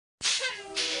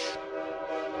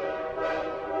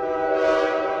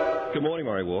Good morning,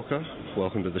 Murray Walker.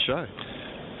 Welcome to the show.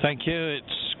 Thank you.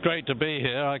 It's great to be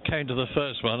here. I came to the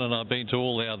first one and I've been to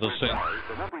all the others since.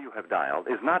 The number you have dialed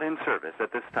is not in service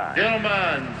at this time.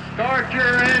 Gentlemen, start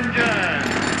your engine.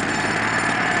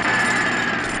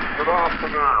 Good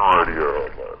afternoon, Radio.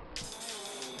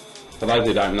 For those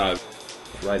who don't know,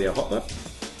 Radio Hotlet.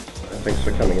 Thanks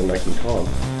for coming and making time.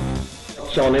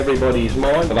 It's on everybody's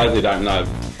mind. For those who don't know,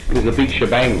 it is a big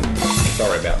shebang.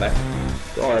 Sorry about that.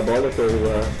 Diabolical,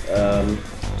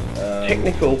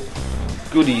 technical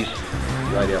goodies.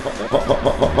 Radio Hotlet.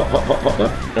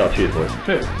 Hotlet. Oh, cheers, boys.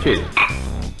 Cheers.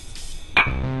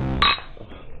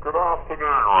 Good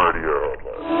afternoon, Radio.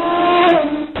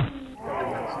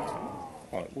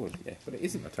 Oh, it would, yeah, but it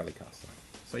isn't a telecast, though.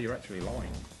 So you're actually lying.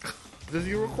 Does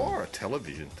you require a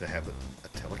television to have a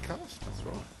telecast? That's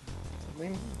right. I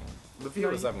mean, the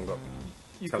viewers haven't got.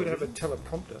 You television. could have a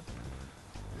teleprompter.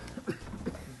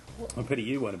 I pity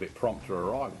you weren't a bit prompt to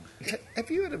arriving. Have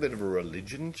you had a bit of a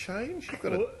religion change? You've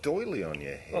got a doily on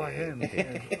your head. I am.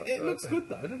 It looks good,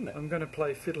 though, doesn't it? I'm going to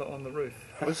play Fiddler on the Roof.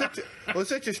 Was that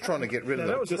just trying to get rid No, of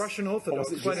that the... was Russian Orthodox.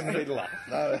 Was it Wait a just minute. fiddler?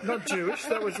 No, Not Jewish,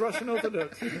 that was Russian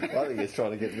Orthodox. I think he's trying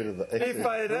to get rid of the... If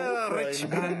I had a rich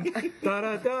man.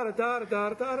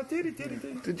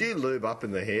 Da-da-da-da-da-da-da-da-da-da-da-da. Did you lube up in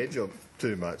the hair job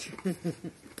too much?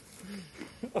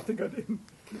 I think I did.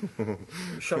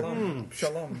 Shalom.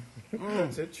 Shalom.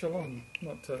 That's it, shalom.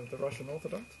 Not the Russian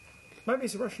Orthodox. Maybe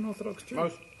it's a Russian Orthodox Jew.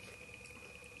 Most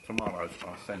tomatoes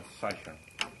are sensation.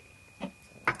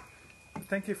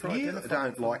 Thank you for You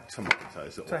identifying. don't like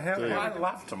tomatoes at So all, how, do you? I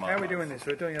love tomatoes. how are we doing this?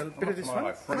 We're doing a bit of this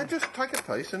one? No, just take a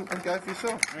piece and go for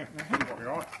yourself. You're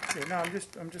right. Yeah, no,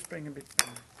 I'm just being a bit...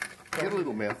 Get a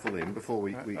little mouthful in before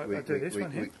we do this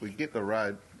one here. we get the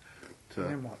road to... And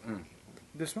then what?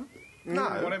 This one? No,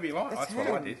 Whatever you like. That's what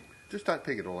I did. just don't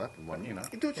pick it all up in one. You know.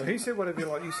 Do it Well, he said whatever you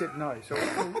like. You said no. So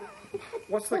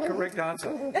what's the correct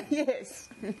answer? Yes.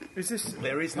 Is this...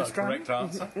 There is no pastrami? correct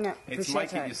answer. No, It's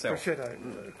make it yourself. Prosciutto.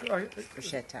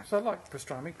 Prosciutto. So I like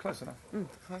pastrami. Close enough.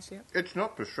 Close, yeah. It's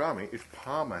not pastrami, it's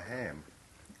Parma ham.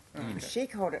 She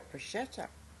called it prosciutto.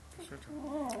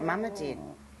 Mama did.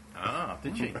 Ah,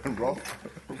 did she? And Russ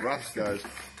goes,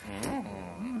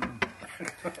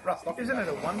 Isn't it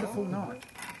a wonderful night?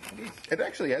 it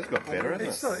actually has got better, hasn't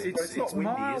It's, it? it's not windy,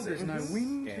 mild. is it? There's no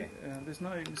wind. Yeah. There's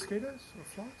no mosquitoes or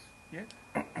flies yet.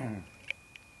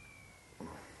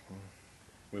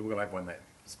 We will have when that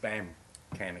spam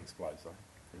can explodes, though.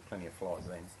 There's plenty of flies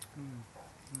then.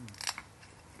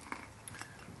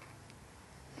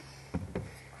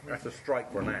 That's a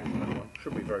straight grenade. That one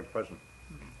should be very pleasant.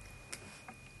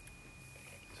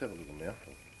 Let's have a little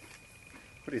mouthful.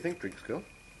 What do you think, Drinks Girl?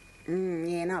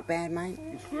 Yeah, not bad, mate.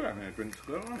 It's good having a drink,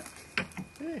 good, isn't it?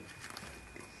 Yeah.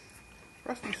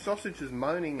 Rusty Sausage is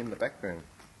moaning in the background.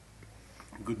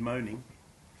 Good moaning.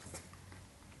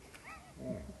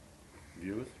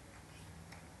 Viewers.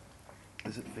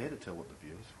 Is it fair to tell what the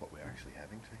viewers what we're actually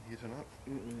having here tonight?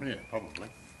 Yeah, probably.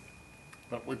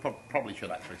 But we probably should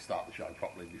actually start the show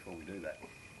properly before we do that.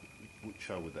 Which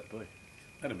show would that be?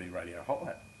 That'd be Radio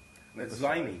Hotlet. That's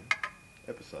Episode. Zany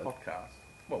Episode. podcast.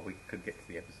 Well, we could get to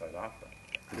the episode after.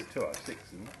 It's 206,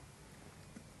 isn't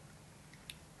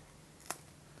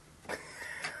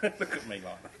it? Look at me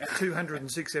like that.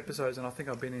 206 episodes, and I think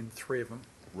I've been in 3 of them.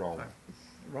 Wrong.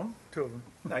 Wrong? 2 of them.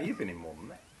 No, you've been in more than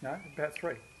that. No, about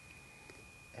 3.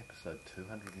 Episode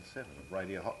 207 of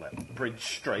Radio Hotlet. Bridge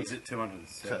Street Is it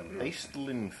 207? to East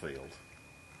Linfield.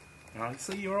 I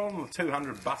see you're on the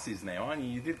 200 buses now, aren't you?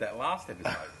 You did that last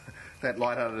episode. That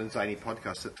lighthearted and zany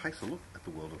podcast that takes a look at the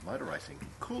world of motor racing,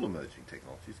 cool emerging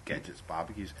technologies, gadgets,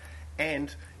 barbecues,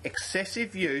 and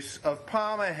excessive use of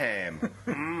Parma ham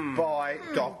by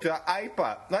Dr.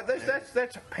 Aper. No,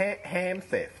 that's ham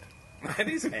theft. That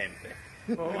is ham theft.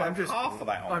 Well, I'm just half of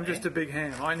that on I'm there. just a big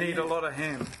ham. I need a lot of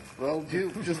ham. Well, you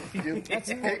That's keep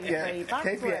important your for your buzzwords.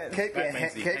 That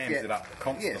means he hams it up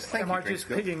constantly. Yes, thank Am you, I just Drinks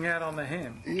Girl. pigging out on the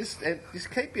ham?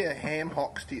 Just keep your ham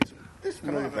hocks to yourself. Just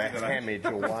move that hamage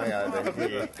away over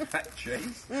here. Fat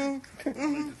cheese.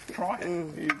 Try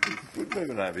it. We're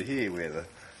moving over here where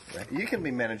you can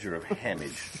be manager of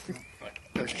hamage.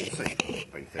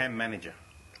 Ham manager.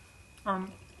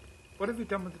 What have you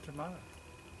done with the tomato?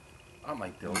 I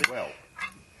make delicious. Well,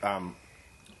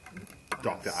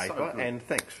 Dr. So Aper, good. and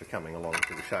thanks for coming along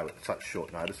to the show at such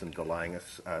short notice and delaying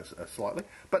us slightly.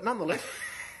 But nonetheless,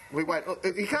 we wait. Look,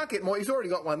 he can't get more. He's already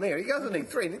got one there. He doesn't need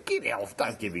 3. Get Alf.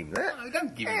 Don't give him that. No,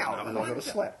 don't give him Ow, another I've one. got a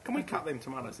slap. Can we cut them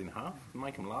tomatoes in half and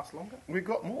make them last longer? We've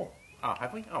got more. Oh,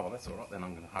 have we? Oh, well, that's all right. Then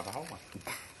I'm going to have a whole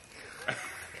one.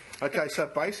 Okay, so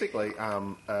basically,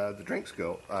 the Drinks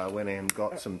Girl went and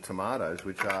got some tomatoes,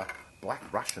 which are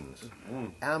Black Russians.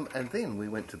 And then we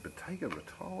went to Bottega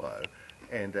Rotolo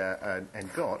and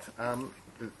got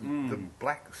the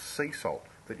black sea salt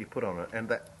that you put on it, and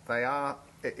that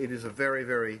it is a very,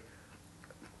 very...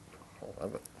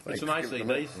 It's an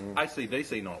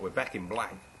ACDC night. We're back in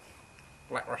black.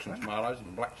 Black Russian tomatoes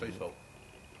and black sea salt.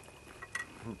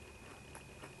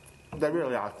 They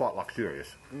really are quite luxurious.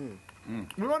 We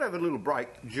might have a little break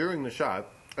during the show,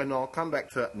 and I'll come back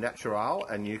to Natural,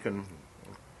 and you can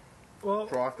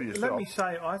try for yourself. Let me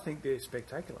say, I think they're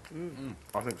spectacular.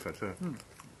 I think so too.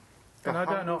 And I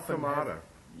don't humble often tomato.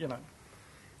 have,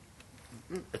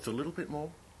 It's a little bit more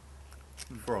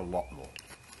for a lot more.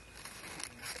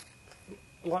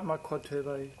 like my quad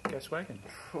turbo gas wagon.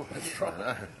 That's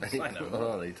right. Not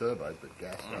only turbo, but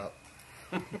gas up.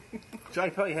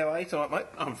 JP, how are you tonight, mate?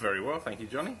 I'm very well, thank you,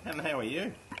 Johnny. And how are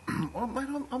you? Oh, mate,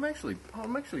 I'm actually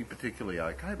particularly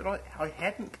okay, but I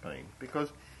hadn't been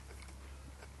because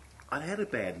I'd had a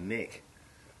bad neck,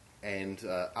 and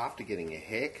after getting a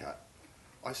haircut,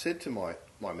 I said to my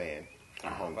man in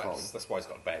Hong Kong, That's why he's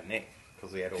got a bad neck,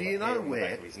 because he had all do that you know hair on the where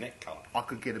back of his neck colour. I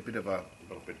could get a bit of a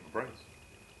little bit of a breeze.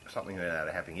 something out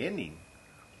of happy ending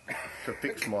to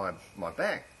fix my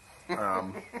back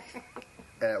or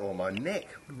my neck.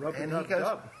 And he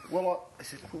goes, well, I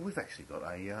said, well, we've actually got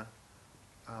a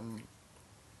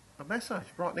massage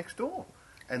right next door,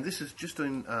 and this is just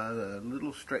in a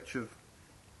little stretch of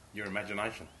your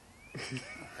imagination.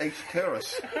 East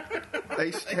Terrace.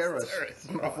 East Terrace.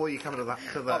 Before you come to the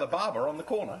the barber on the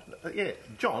corner. Yeah,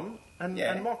 John and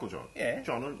Michael John. Yeah.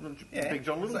 John and Big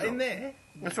John, Little Is that John. in there?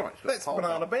 That's right. That's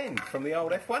Banana Bend from the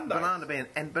old F1 days. Banana Bend,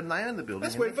 but they own the building.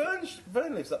 That's where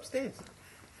Vern lives upstairs.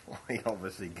 He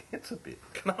obviously gets a bit.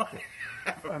 Can I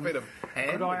have a bit of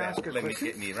hand could I without ask a letting it question?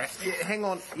 get me raspy? Yeah, hang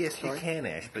on. Yes, you can,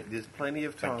 Ash, but there's plenty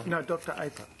of time. No, Dr.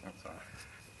 Aper. That's all right.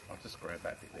 I'll just grab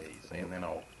that bit there, you see, and then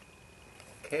I'll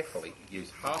carefully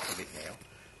use half of it now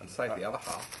and save the other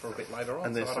half for a bit later on.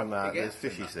 And there's so I some don't there's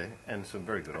forget. fishies there and some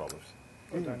very good olives.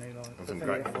 I don't need olive. And some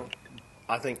great.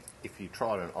 I think if you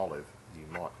tried an olive, you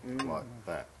might like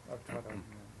that. I've tried olive.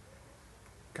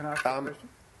 Can I ask you a question?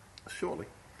 Surely.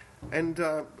 And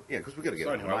yeah, because we've got to get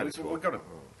So on the anyway, motorsport. we've got to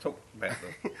talk about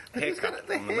the haircut.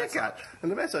 The on the haircut massage.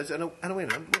 and the massage, and I went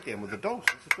down with the dogs.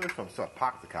 It's the first time, so I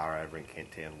parked the car over in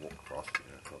Kent Town and walked across.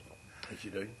 As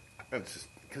you do. It's just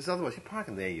because otherwise you're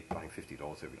parking there, you're paying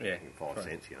 $50 every Yeah, 5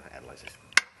 cents. You know, Adelaide's just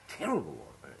terrible.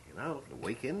 You know, the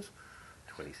weekends,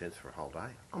 20 cents for a whole day,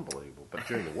 unbelievable. But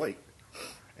during the week,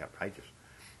 outrageous.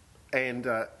 And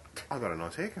I got a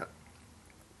nice haircut.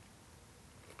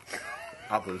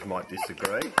 Others might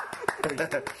disagree. There's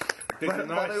a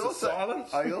nice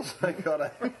silence. I also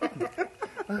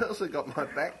got my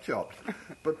back chopped,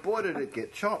 but boy did it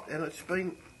get chopped, and it's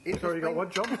been. Sorry, you got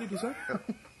what job did you say?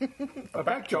 A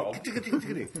back job.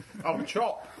 Oh,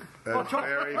 chop.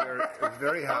 It's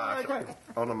very hard okay.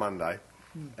 on a Monday,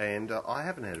 and I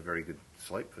haven't had a very good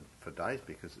sleep for days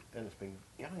because it's been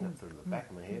going up through the back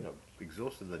of my head. I've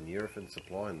exhausted the Nurofen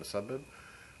supply in the suburb,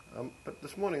 but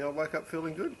this morning I woke up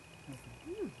feeling good.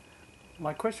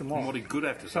 My question was, And what did good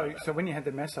have to say? so when you had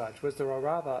the massage, was there a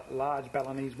rather large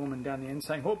Balinese woman down the end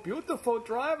saying, "Oh, beautiful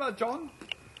driver, John"?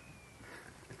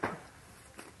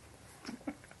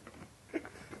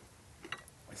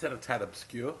 Is that a tad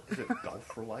obscure? Is it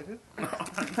golf related?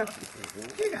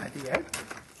 Yeah.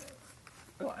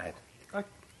 What ad?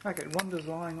 Okay, Wanda's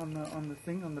lying on the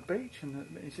thing on the beach, and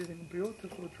she's saying,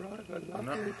 "Beautiful driver, I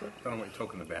know. lovely." Don't know what you're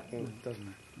talking about. Doesn't it?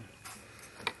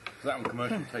 Is that on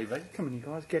commercial TV? Come on, you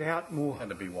guys, get out more. Had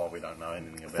to be why we don't know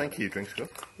anything about Thank you, Drink Scott.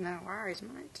 No worries,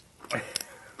 mate.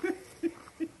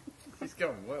 He's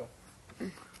going well.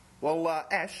 Well,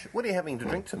 Ash, what are you having to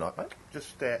drink tonight, mate?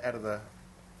 Just out of the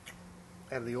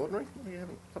ordinary? Are you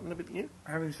having something a bit new?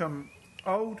 Having some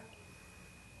old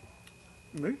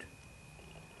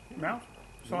malt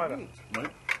cider.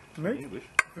 Moot English.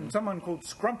 from someone called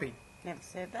Scrumpy, Never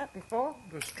said that before.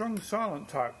 the strong silent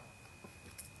type.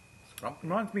 Scrumpy.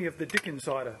 Reminds me of the Dickens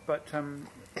cider, but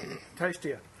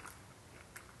tastier.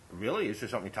 Really? Is there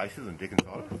something tastier than Dickens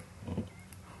cider?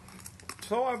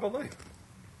 So I believe.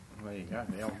 There you go.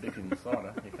 The old Dickens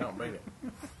cider. You can't beat it.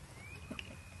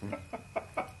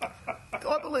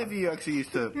 I believe you actually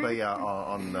used to be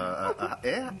on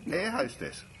air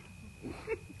hostess.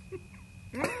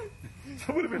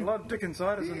 There would have been a lot of Dickens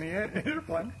ciders in the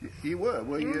airplane. You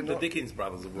were you The not? Dickens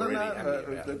brothers were No, really no,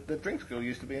 happy about it. the Drink School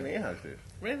used to be an air hostess.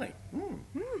 Really?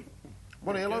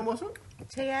 What airline was it?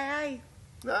 TAA.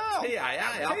 No.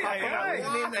 TAA.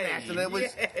 International. It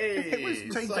was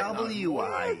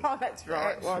TWA. Oh, that's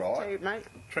right. That's well, right. too, mate.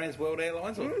 Trans World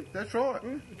Airlines or That's right.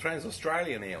 Trans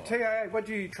Australian Airlines? TAA, what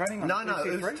are you training on? No,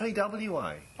 it was TC3?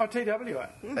 TWA. Oh, TWA.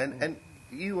 And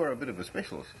you were a bit of a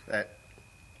specialist at.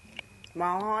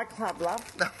 Mile High Club, love.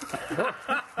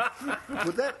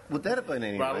 Would that have been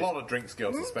any Well, a reason? lot of drinks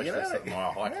girls, especially at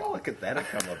Mile High How Club. could that have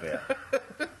come about?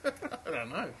 I don't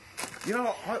know. You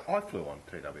know, I flew on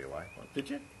TWA. Did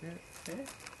you? Yeah.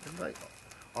 And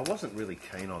I wasn't really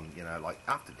keen on, like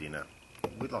after dinner,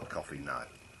 we'd like coffee, no.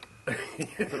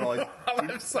 But I'll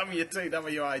have some of your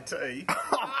TWA tea.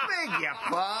 I beg your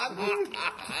pardon.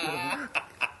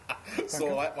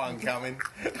 Saw that one coming.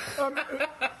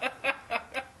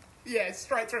 Yeah,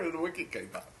 straight through to the wicket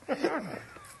keeper.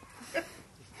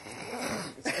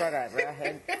 Straight over our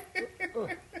head.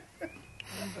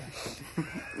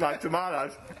 No,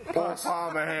 tomatoes. Or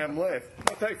Parma ham left.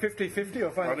 I'll take 50-50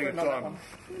 or I think it's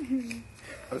time.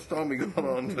 It's time we got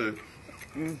on to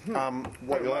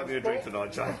what you're having to drink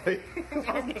tonight, JP.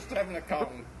 I'm just having a cold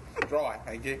and dry,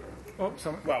 thank you. Oh,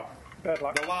 some Well, bad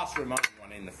luck. the last remaining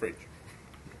one in the fridge.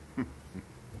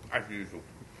 As usual.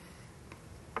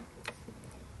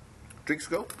 Drink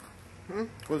school?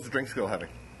 What's the drink school having?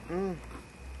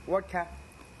 Vodka.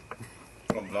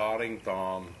 From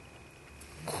Darlington.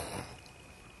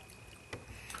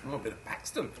 Oh, a bit of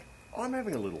Paxton. I'm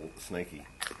having a little sneaky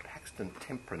Paxton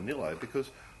Tempranillo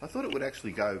because I thought it would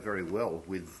actually go very well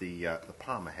with the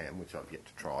Parma ham, which I've yet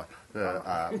to try.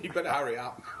 You better hurry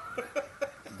up.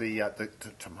 The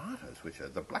tomatoes, which are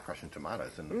the Black Russian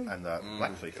tomatoes and the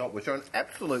black sea salt, which are an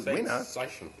absolute winner.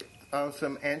 Sensation.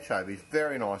 Some anchovies,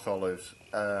 very nice olives,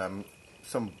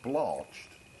 some blanched,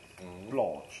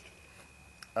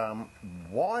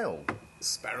 wild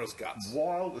Sparrow's guts.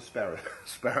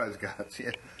 sparrow's guts.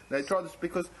 Yeah, they tried this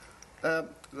because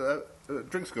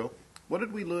drink school. What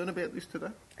did we learn about this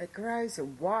today? It grows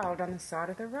wild on the side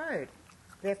of the road.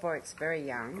 Therefore, it's very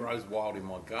young. Grows wild in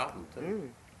my garden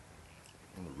too.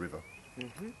 On the river,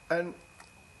 and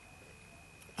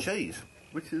cheese,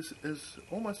 which is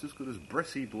almost as good as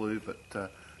Bressie Blue, but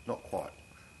not quite,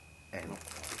 and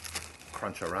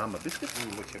Crunchorama biscuits.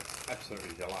 Which are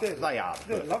absolutely delightful. They are.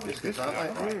 They're lovely biscuits, biscuits,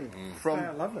 aren't they? From They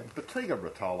are lovely. Bottega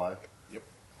Bertolo. Yep.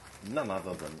 None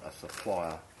other than a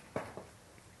supplier,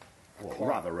 or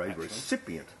rather a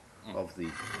recipient of the. I'll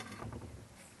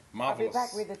be Marvellous.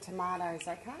 back with the tomatoes,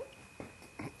 okay?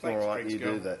 Thanks, All right, Drinks you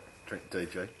Girl. do that,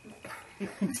 DG.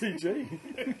 TG.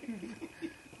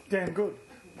 Damn good.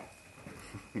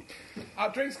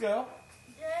 Drinks girl.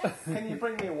 Yes. Can you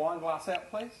bring me a wine glass out,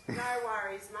 please? No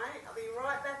worries, mate. I'll be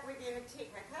right back with you in a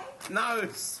tick, okay? No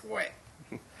sweat.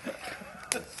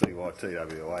 Let's see why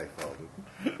TWA folded.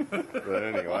 But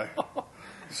anyway,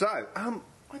 so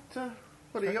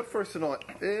what do you got for us tonight?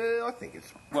 I think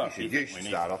it's. Well, you should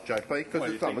start off, JP,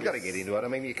 because it's time. We've got to get into it. I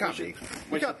mean, you can't be.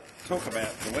 We should talk about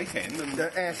the weekend and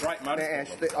Ash, great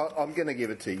motorsport. I'm going to give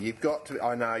it to you. You've got to.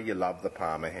 I know you love the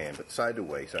Parma ham, but so do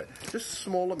we. So just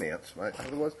small amounts, mate.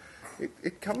 Otherwise,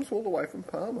 it comes all the way from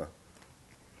Parma.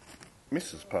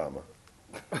 Mrs. Parma.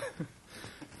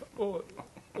 Or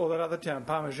that other town,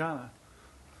 Parmigiana.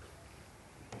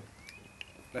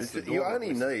 That's the You daughter only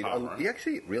of Mrs. need. Palmer, You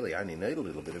actually really only need a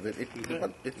little bit of it.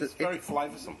 It's very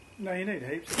flavoursome. No, you need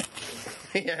heaps.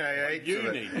 You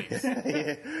need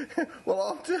it. Yeah. Well,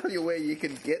 I'll tell you where you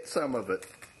can get some of it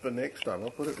for next time. I'll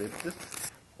put it there.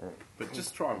 But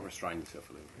just try and restrain yourself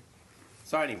a little bit.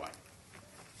 So anyway,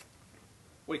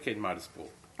 weekend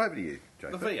motorsport. Over to you,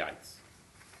 Jacob. The V8s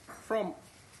from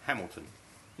Hamilton,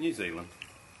 New Zealand.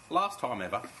 Last time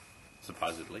ever,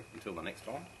 supposedly, until the next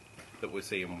time, that we'll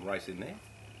see them race in there.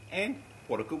 And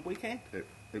what a good weekend. It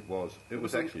was. It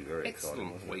was actually very exciting.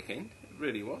 Excellent weekend. It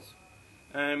really was.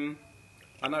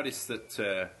 I noticed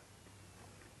that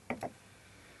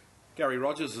Gary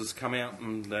Rogers has come out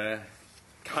and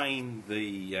caned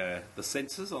the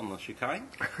sensors on the chicane.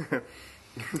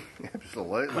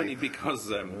 Absolutely. Only because,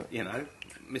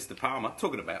 Mr. Palmer,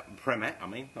 talking about Premat, I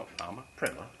mean, not Palmer.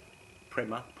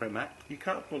 Premat. You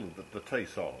can't put the T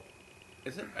solid.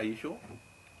 Is it? Are you sure?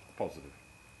 Positive.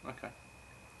 Okay.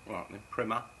 All right then.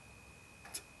 Premat.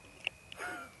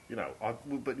 You know,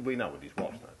 but we know what his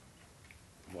wife's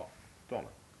name. What? Donna.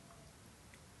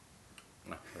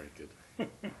 No, very good.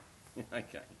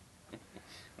 Okay.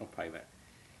 I'll pay that.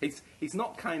 He's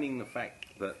not caning the fact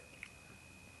that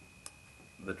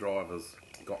the drivers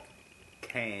got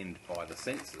canned by the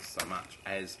sensors so much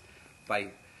as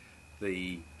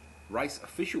the race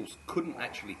officials couldn't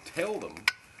actually tell them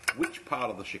which part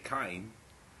of the chicane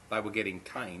they were getting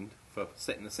caned for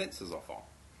setting the sensors off on.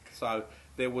 So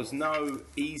there was no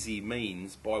easy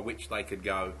means by which they could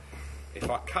go, if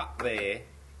I cut there,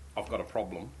 I've got a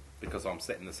problem because I'm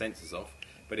setting the sensors off.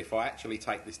 But if I actually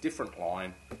take this different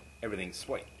line, everything's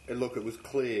sweet. And look, it was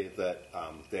clear that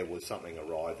there was something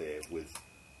awry there with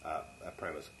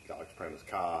Alex Prema's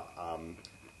car.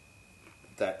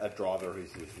 That a driver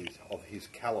of his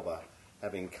calibre,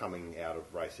 having coming out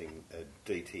of racing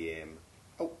DTM,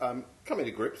 coming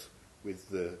to grips with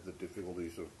the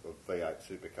difficulties of V8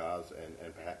 supercars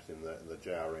and perhaps in the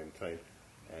JRM team,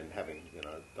 and having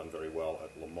done very well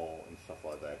at Le Mans and stuff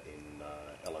like that in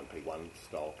LMP1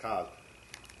 style cars,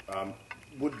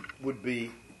 would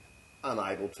be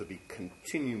unable to be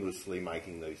continuously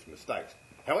making these mistakes.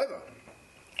 However,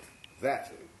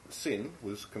 that sin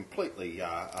was completely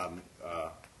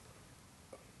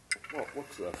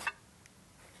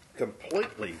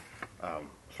completely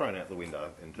thrown out the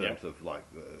window in terms of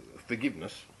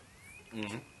forgiveness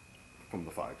from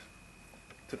the folks.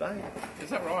 Today, is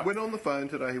that right? Went on the phone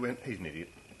today. He went, "He's an idiot."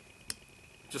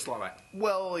 Just like that.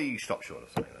 Well, he stopped short of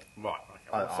saying that. Right.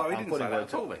 Okay. So he didn't say that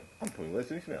at all then. I'm putting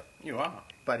words in his mouth. You are.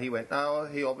 But he went, "No,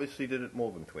 he obviously did it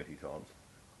more than 20 times."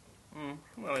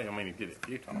 Well, I mean, he did it a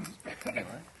few times.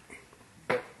 Anyway.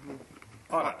 But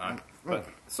I don't know. But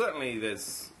certainly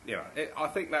there's, I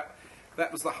think that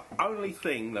was the only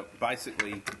thing that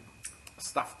basically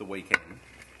stuffed the weekend.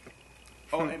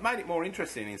 Oh, it made it more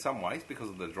interesting in some ways because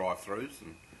of the drive-throughs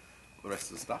and the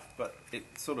rest of the stuff, but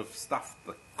it sort of stuffed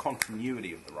the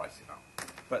continuity of the racing up.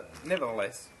 But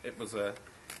nevertheless, it was a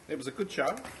good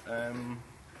show,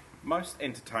 most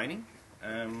entertaining,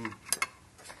 and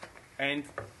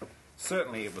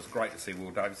certainly it was great to see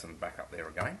Will Davison back up there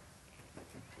again.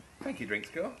 Thank you, Drinks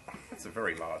Girl. That's a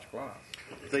very large glass.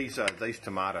 These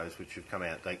tomatoes which have come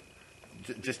out,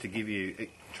 just to give you,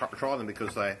 try them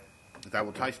because they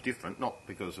will taste different, not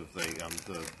because of the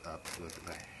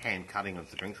hand cutting of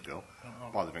the Drinks Girl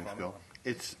by the Drinks Girl.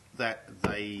 It's that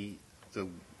the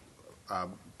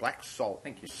black salt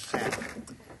sat.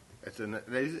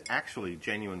 There's actually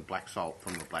genuine black salt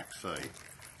from the Black Sea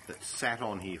that sat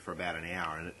on here for about an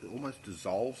hour, and it almost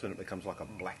dissolves and it becomes like a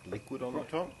black liquid on the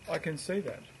top. I can see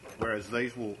that. Whereas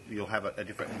these you'll have a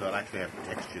different. They'll actually have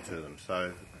texture to them.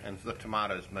 So, and the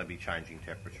tomatoes may be changing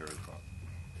temperature as well.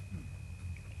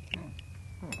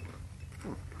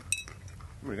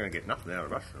 We're going to get nothing out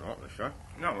of us tonight on the show.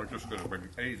 No, we're just going to be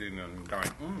eating and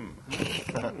going,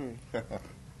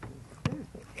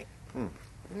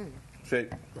 See,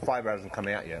 the flavour hasn't come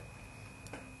out yet.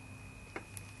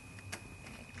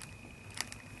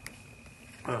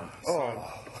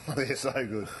 Oh, they're so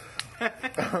good.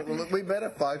 Look, we better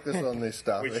focus on this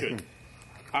stuff. We should.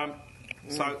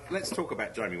 So let's talk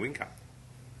about Jamie Whincup.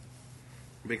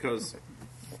 Because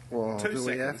well, 2 do seconds,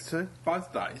 we have to?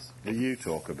 Both days. You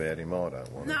talk about him, I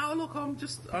don't want to. No, look,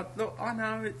 I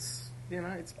know it's,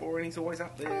 it's boring, he's always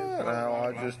up there.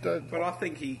 I just don't. But I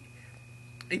think he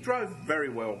drove very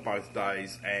well both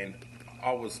days, and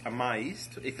I was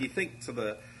amazed. If you think to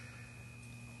the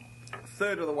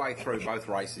third of the way through both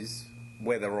races,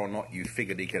 whether or not you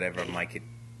figured he could ever make it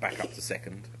back up to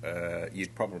second,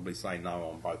 you'd probably say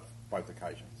no on both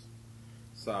occasions.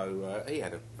 So he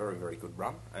had a very, very good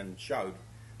run and showed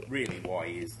really why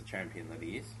he is the champion that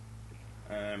he is.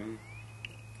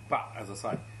 But, as I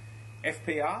say,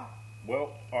 FPR,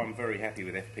 well, I'm very happy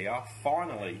with FPR.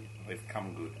 Finally, they've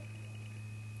come good.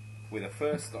 With a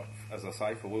first stop, as I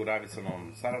say, for Will Davison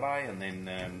on Saturday, and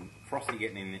then Frosty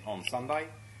getting in on Sunday.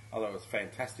 Although it was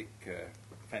fantastic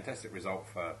result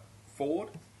for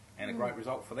Ford, and a great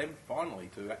result for them finally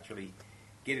to actually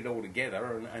get it all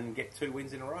together and get 2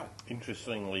 wins in a row.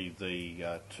 Interestingly,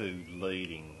 the 2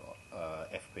 leading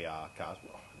FPR cars,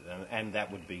 and it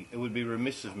would be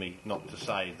remiss of me not to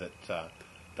say that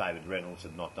David Reynolds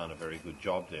had not done a very good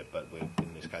job there, but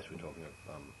in this case we're talking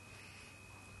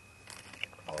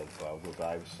of Will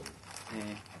Davison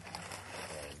and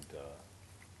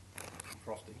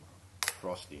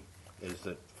Frosty, is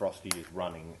that Frosty is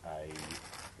running a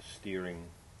steering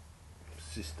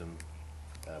system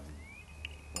that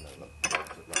runs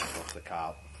across the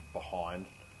car behind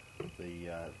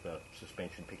the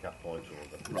suspension pickup points or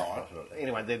the right.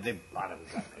 Anyway, they're I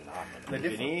don't know, they're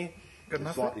different.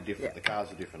 It's slightly different. The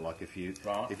cars are different. Like if you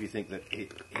think that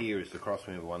here is the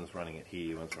crosswind, one's running it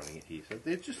here, one's running it here, so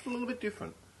they're just a little bit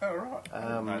different. Oh right.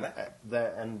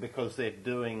 And because they're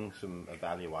doing some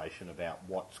evaluation about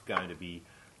what's going to be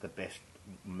the best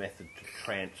method to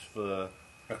transfer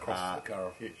across the car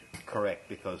of future. Correct,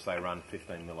 because they run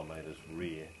 15 millimetres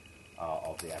rear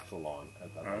of the axle line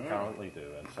as they currently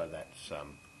do, and so that's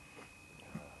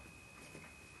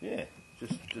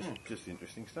just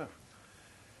interesting stuff.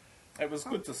 It was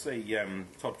good to see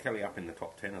Todd Kelly up in the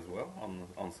top 10 as well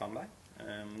on Sunday.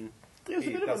 It was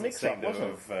a bit of a mix-up,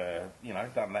 wasn't it?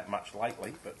 Have done that much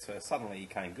lately, but suddenly he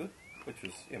came good, which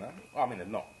was, I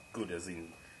mean, not good as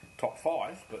in top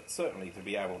 5, but certainly to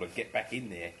be able to get back in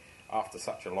there after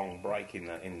such a long break in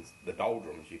the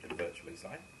doldrums, you could virtually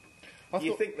say. Do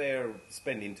you think they're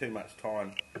spending too much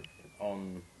time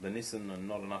on the Nissan and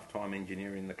not enough time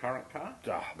engineering the current car?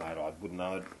 Mate, I wouldn't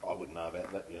know. I wouldn't know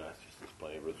about that. It's just there's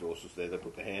plenty of resources there. They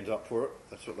put their hands up for it.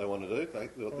 That's what they want to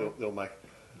do. They'll make.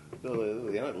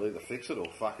 They'll either fix it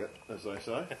or fuck it, as they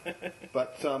say.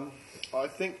 But I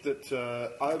think that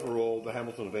overall the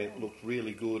Hamilton event looked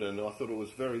really good, and I thought it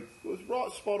was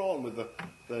right spot on with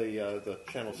the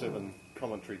Channel 7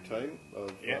 commentary team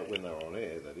of when they were on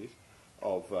air. That is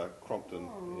of Crompton,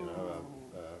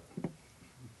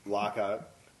 Larko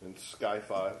and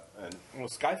Scafo, and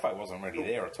Scafo wasn't really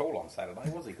there at all on Saturday,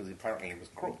 was he? Because apparently he was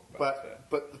crook. But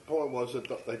the point was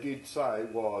that they did say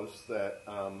was that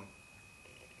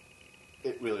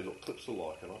it really looked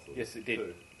Clipsal-like, and I thought yes, it did.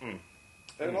 Too.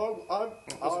 And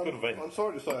I'm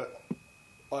sorry to say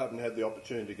I haven't had the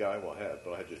opportunity to go. Well, I have,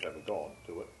 but I just haven't gone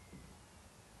to it.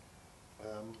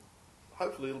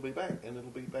 Hopefully it'll be back, and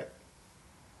it'll be back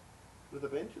with a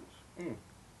vengeance.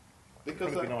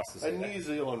 Because a New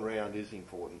Zealand round is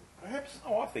important. Perhaps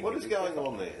I think what is going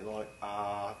on there? Like,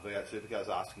 V8 Supercars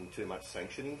asking too much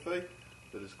sanctioning fee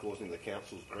that is causing the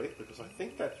council's grief, because I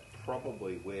think that's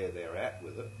probably where they're at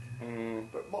with it.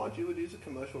 But mind you, it is a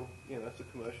commercial, it's a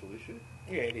commercial issue.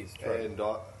 Yeah, it is true. And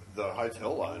the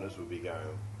hotel owners would be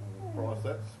going, price,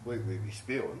 we'd be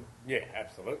spewing. Yeah,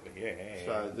 absolutely, yeah.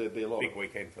 So there'd be a lot big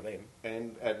weekend for them.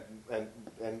 And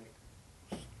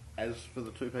as for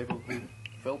the two people who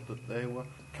felt that they were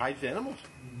caged animals.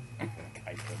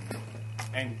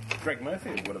 And Greg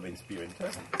Murphy would have been spewing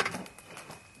too.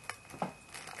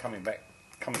 Coming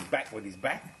back with his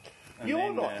back.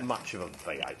 You're not much of a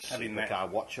V8 Supercar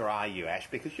watcher, are you, Ash?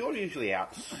 Because you're usually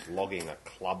out slogging a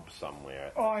club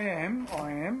somewhere. I am.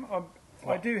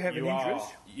 I do have an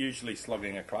interest. You are usually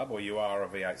slogging a club, or you are a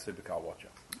V8 Supercar watcher?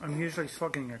 I'm usually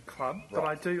slogging a club, but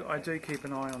I do keep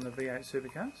an eye on the V8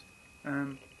 Supercars.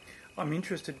 I'm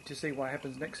interested to see what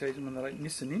happens next season when they let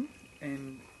Nissan in,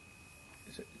 and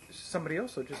is it somebody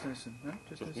else or just Nissan? No?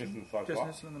 Just Nissan. Just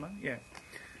Nissan at the moment. Yeah,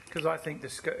 because I think the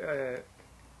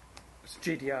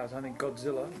GTRs, I think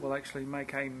Godzilla will actually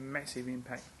make a massive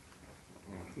impact.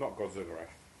 Not Godzilla, Ash.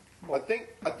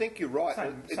 I think you're right.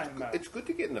 Same it's good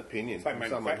to get an opinion from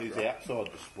someone who's outside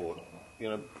the sport.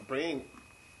 Bringing.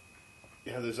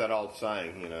 There's that old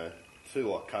saying.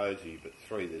 2 are cosy, but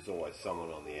 3 there's always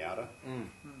someone on the outer.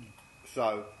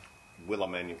 So, will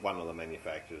one of the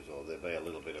manufacturers, or there be a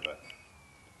little bit of a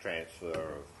transfer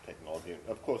of technology?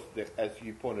 Of course, as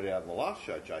you pointed out in the last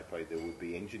show, JP, there will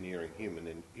be engineering,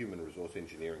 human resource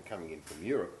engineering coming in from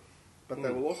Europe, but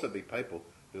there will also be people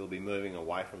who will be moving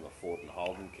away from the Ford and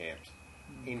Holden camps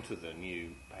into the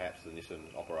new, perhaps the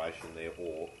Nissan operation there,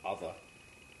 or other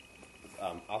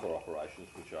operations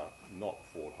which are not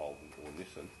Ford, Holden, or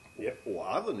Nissan. Or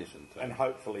other Nissan teams. And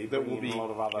hopefully there will be a lot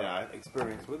of other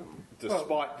experience with them.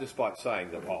 Despite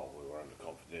saying that, we were under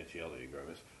confidentiality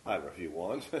agreements over a few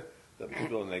wines, they'll be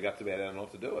spilling their guts about how not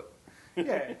to do it.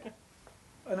 Yeah.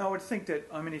 And I would think that,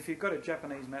 if you've got a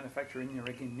Japanese manufacturer in there,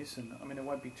 again, Nissan, it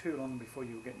won't be too long before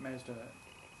you'll get Mazda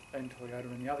and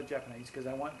Toyota and the other Japanese, because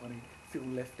they won't want to feel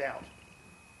left out.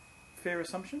 Fair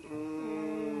assumption?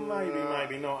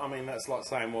 Maybe not. That's like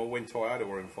saying, well, when Toyota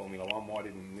were in Formula 1, why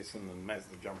didn't Nissan and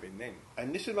Mazda jump in then?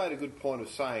 And Nissan made a good point of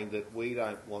saying that we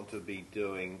don't want to be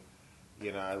doing, we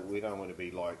don't want to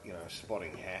be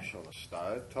spotting hash on a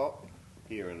stove top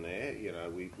here and there.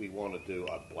 We want to do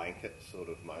a blanket sort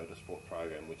of motorsport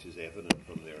program, which is evident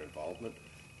from their involvement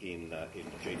in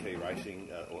GT racing,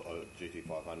 or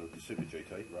GT500, Super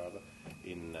GT rather,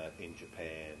 in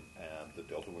Japan, the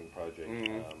Delta Wing project,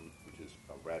 which is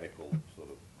a radical sort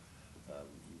of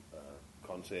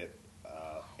concept,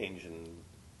 engine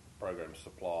program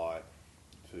supply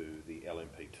to the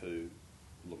LMP2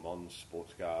 Le Mans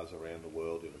sports cars around the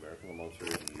world, in American Le Mans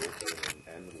series, in the US,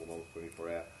 and the Le Mans 24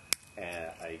 hour,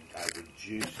 a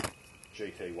reduced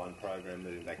GT1 program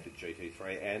moving back to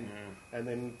GT3, and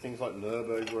then things like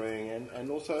Nürburgring,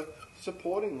 and also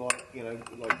supporting like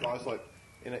guys like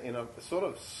in a sort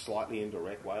of slightly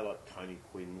indirect way, like Tony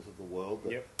Quinn's of the world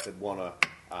that want to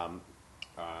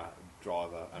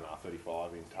drive an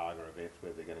R35 in Targa events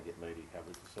where they're going to get media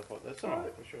coverage and stuff like that. So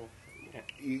for sure. Yeah.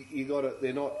 You got to.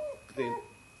 They're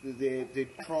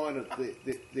trying to.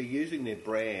 They're using their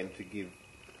brand to give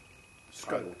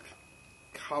scope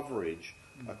coverage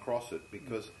across it,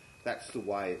 because that's the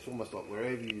way. It's almost like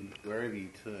wherever you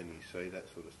turn, you see that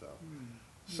sort of stuff.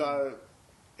 So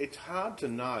it's hard to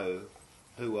know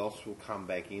who else will come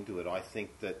back into it. I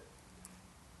think that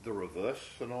the reverse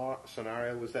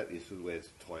scenario was that is where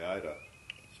Toyota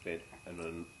spent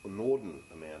an inordinate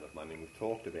amount of money. We've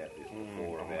talked about this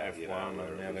before about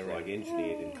F1, they're like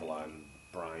engineered in Cologne,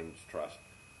 brains trust,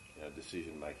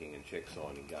 decision making and check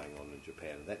signing going on in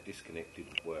Japan, and that disconnect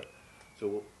didn't work.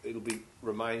 So it'll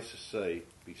remains to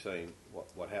be seen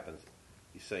what happens.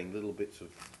 You're seeing little bits of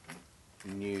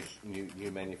new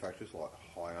manufacturers like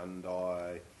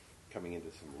Hyundai coming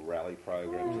into some rally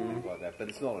programs and things like that, but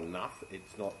it's not enough.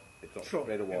 It's not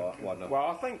spread wide enough. Well,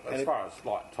 I think as far as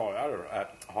like Toyota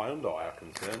at Hyundai are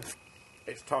concerned,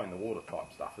 it's towing the water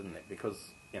type stuff, isn't it?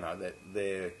 Because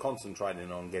they're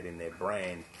concentrating on getting their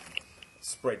brand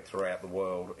spread throughout the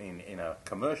world in a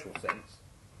commercial sense,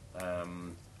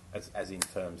 as in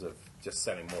terms of just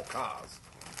selling more cars.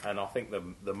 And I think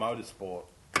the motorsport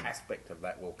aspect of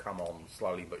that will come on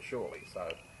slowly but surely.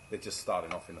 So they're just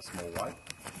starting off in a small way.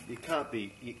 You can't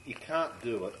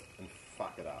do it and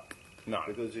fuck it up. No,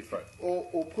 because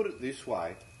or put it this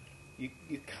way, you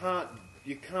can't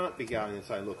be going and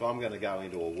saying, look, I'm going to go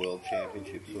into a world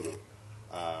championship sort of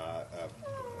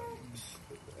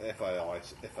FAI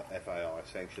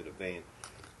sanctioned event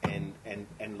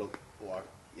and look like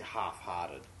you're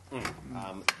half-hearted.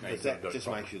 Because that just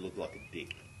makes you look like a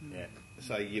dick. Yeah.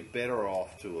 So you're better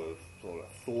off to have sort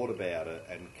of thought about it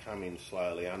and come in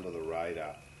slowly under the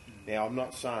radar. Now, I'm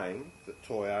not saying that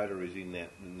Toyota is in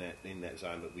that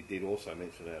zone, but we did also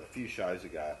mention that a few shows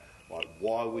ago. Like,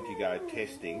 why would you go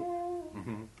testing?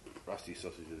 Rusty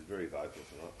Sausage is very vocal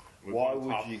tonight. Why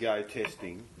would you go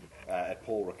testing at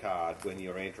Paul Ricard when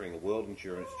you're entering a World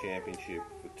Endurance Championship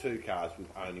with two cars with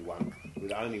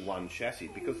only one chassis?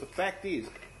 Because the fact is,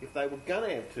 if they were going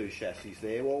to have two chassis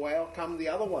there, well, how come the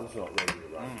other one's not ready to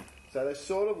run? So they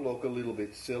sort of look a little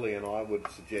bit silly, and I would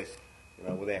suggest,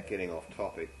 without getting off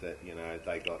topic, that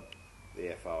they got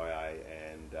the FIA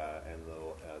and the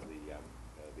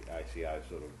ACO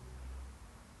sort of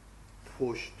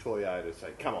push Toyota to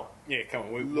say, come on. Yeah, come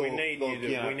on. We need you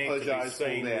to, we need to be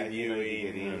seen with you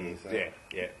in.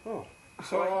 Yeah. Oh,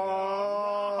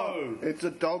 it's a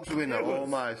dog's winner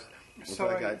almost. So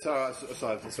that's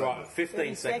right.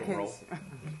 15 second rule.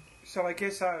 So I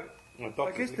guess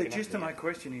the gist of my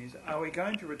question is: are we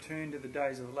going to return to the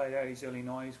days of the late '80s, early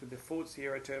 '90s with the Ford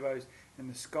Sierra turbos and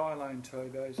the Skyline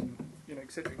turbos, and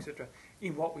etc.,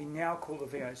 in what we now call the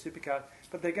V8 supercar?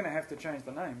 But they're going to have to change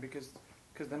the name because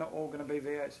they're not all going to be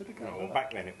V8 supercars. Well,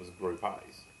 back then it was Group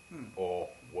A's or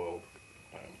World.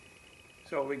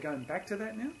 So are we going back to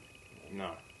that now?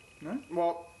 No.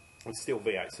 Well, it's still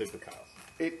V8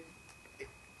 supercars.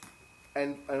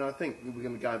 And I think we're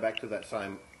going to go back to that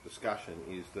same discussion,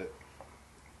 is that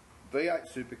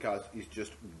V8 supercars is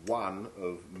just one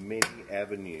of many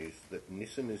avenues that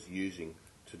Nissan is using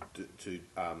to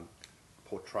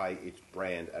portray its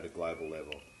brand at a global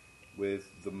level. With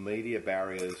the media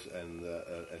barriers and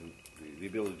the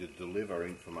ability to deliver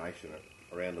information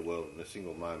around the world in a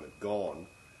single moment gone,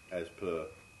 as per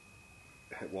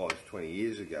it was 20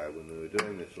 years ago when we were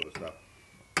doing this sort of stuff,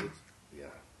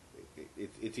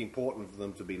 it's important for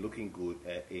them to be looking good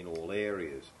in all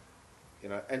areas,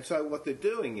 And so what they're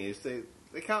doing is they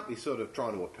can't be sort of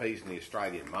trying to appease the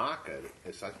Australian market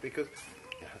as such, because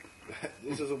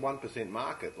this is a 1%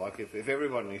 market. Like if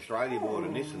everybody in Australia bought a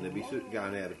Nissan, they'd be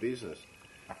going out of business.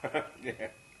 Yeah.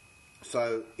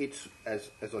 So it's as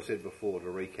I said before, to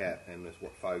recap, and that's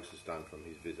what Fogues has done from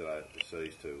his visit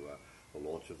overseas to the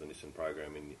launch of the Nissan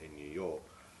program in New York.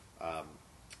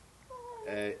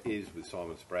 Is with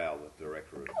Simon Sproul, the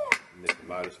director of Nissan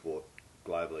Motorsport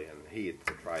globally, and he had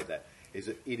portrayed that, is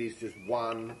that it is just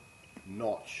one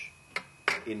notch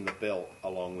in the belt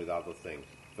along with other things.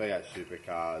 V8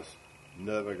 supercars,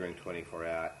 Nürburgring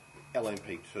 24-hour,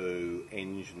 LMP2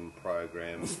 engine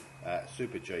program,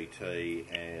 Super GT,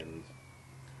 and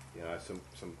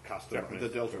some custom, the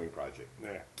Delta Wing project.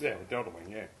 Yeah, the Delta Wing,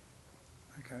 yeah.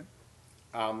 Okay.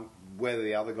 Whether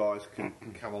the other guys can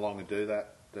come along and do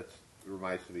that, that's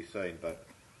remains to be seen. But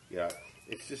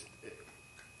it's just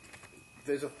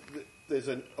there's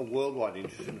a worldwide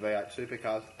interest in V8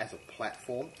 supercars as a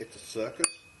platform. It's a circus.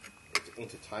 It's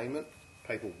entertainment.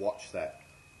 People watch that,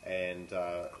 and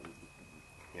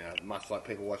much like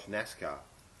people watch NASCAR,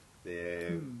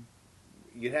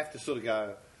 you'd have to sort of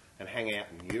go and hang out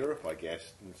in Europe, I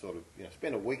guess, and sort of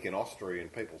spend a week in Austria in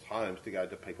people's homes to go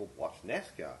to people watch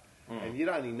NASCAR, and you'd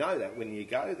only know that when you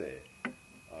go there.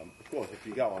 Of course, if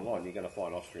you go online, you're going to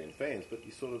find Austrian fans, but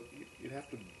you'd have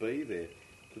to be there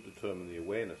to determine the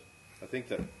awareness. I think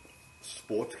that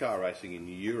sports car racing in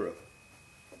Europe.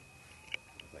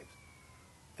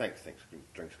 Thanks,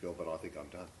 drinks girl, but I think I'm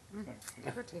done.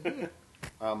 Good to hear.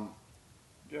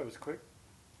 That was quick.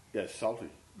 Yeah, salty.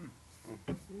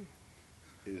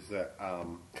 Is that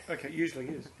Okay, usually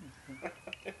is.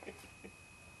 if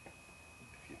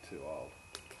you're too old?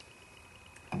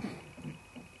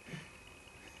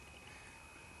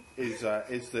 Is that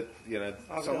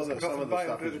some of the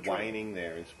stuff is waning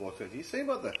there in sports cars. You see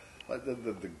what the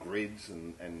grids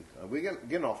and we're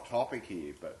getting off topic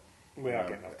here, but We are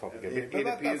getting off topic a bit. It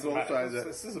appears also that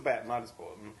this is about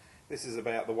motorsport, and this is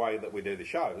about the way that we do the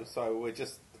show. So we're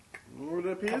just it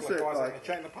appears that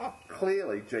chat in the pub.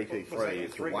 Clearly GT3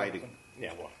 is the way to.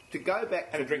 Yeah, what? To go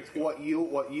back to drink what you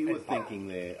were thinking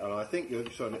there, and I think you're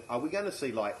sort of, are we going to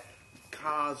see like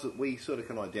cars that we sort of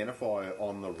can identify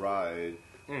on the road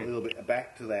a little bit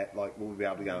back to that, like we'll be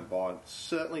able to go and buy?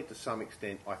 Certainly to some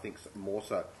extent, I think more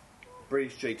so.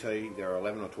 British GT, there are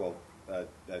 11 or 12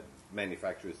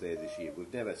 manufacturers there this year.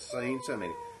 We've never seen so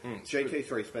many.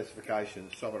 GT3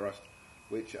 specifications, Soviet Rust,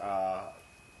 which are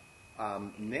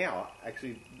now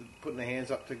actually putting their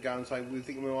hands up to go and say, we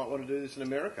think we might want to do this in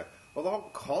America. Well, the whole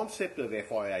concept of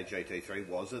FIA GT3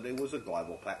 was that it was a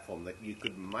global platform, that you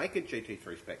could make a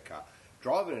GT3 spec car,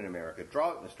 drive it in America,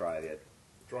 drive it in Australia,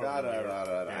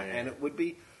 and it would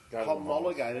be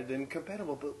homologated and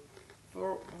compatible. But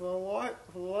for the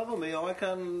love of me, I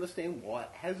can't understand why it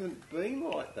hasn't been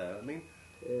like that. I mean,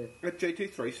 a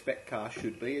GT3 spec car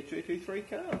should be a GT3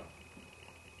 car.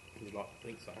 You'd like to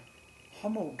think so.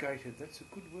 Homologated, that's a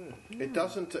good word. It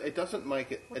doesn't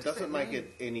make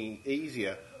it any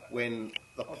easier when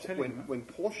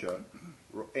Porsche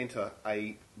enter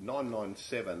a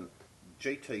 997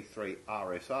 GT3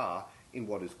 RSR in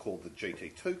what is called the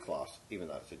GT2 class, even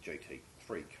though it's a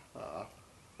GT3 car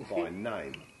by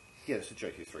name. Yeah, it's a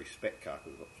GT3 spec car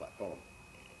because it's got flat bottom.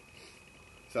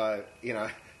 So,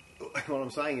 what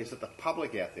I'm saying is that the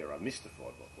public out there are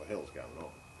mystified what the hell's going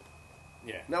on.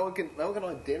 Yeah. No one can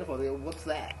identify. What's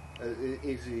that?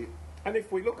 Is it? And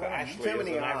if we look at Ashley how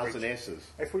many as an R's average, and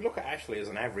S's? if we look at Ashley as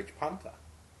an average punter,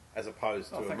 as opposed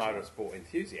to a motorsport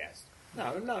enthusiast,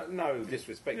 no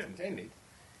disrespect intended,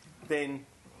 then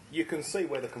you can see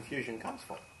where the confusion comes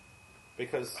from,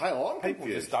 because people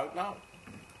just don't know.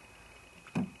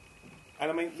 And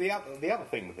I mean, the other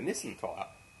thing with the Nissan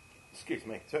tie-up, excuse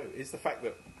me too, is the fact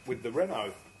that with the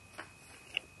Renault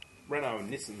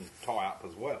and Nissan tie-up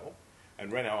as well,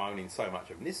 and Renault owning so much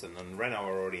of Nissan, and Renault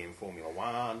are already in Formula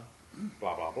One,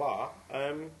 blah blah blah.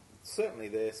 Certainly,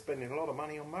 they're spending a lot of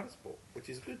money on motorsport, which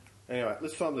is good. Anyway,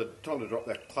 it's time to drop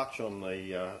that clutch on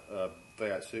the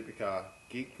V8 supercar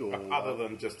gig. Other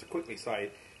than just to quickly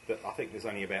say that I think there's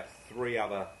only about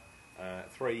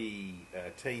three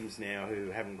teams now who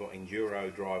haven't got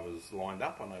enduro drivers lined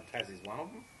up. I know Taz is one of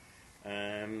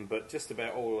them, but just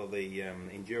about all of the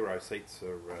enduro seats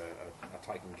are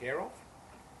taken care of.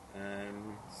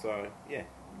 So yeah,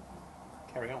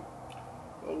 carry on.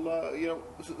 Well,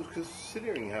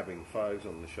 considering having Foes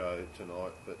on the show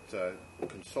tonight, but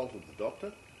consulted the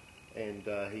doctor, and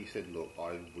he said, look,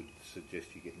 I would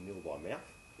suggest you get nil by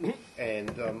mouth, and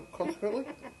consequently,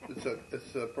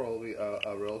 it's probably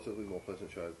a relatively more pleasant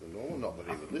show than normal. Not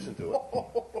that he would listen to it.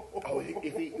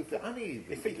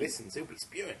 If he listens, he'll be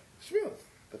spewing.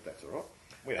 But that's all right.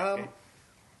 We don't care.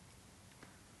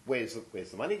 Where's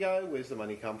the money go? Where's the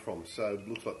money come from? So it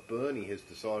looks like Bernie has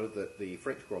decided that the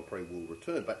French Grand Prix will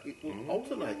return, but it will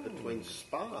alternate between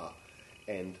Spa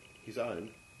and his own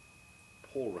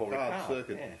Paul Ricard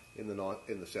circuit in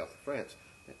the south of France.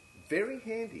 Very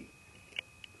handy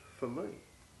for me,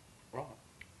 right?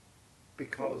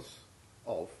 Because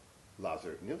of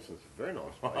Lars-Erik Nielsen's very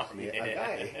nice place near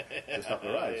Okay, just up the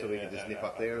road, so we can just nip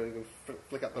up there and we can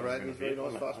flick up the road in his very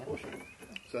nice fast Porsche.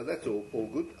 So that's all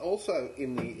good. Also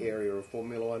in the area of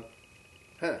Formula One,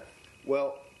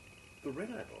 well, the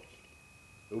Renault boss.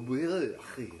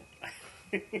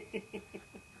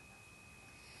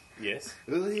 Yes.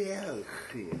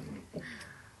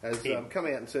 Has come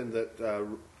out and said that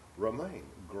Romain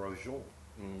Grosjean,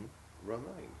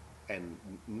 Romain, and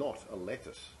not a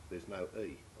lettuce, there's no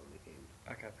E on the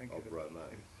end of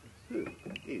Romain, who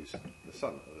is the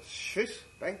son of a Swiss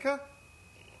banker.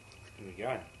 Here we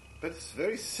go. But it's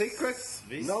very secret.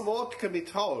 No more can be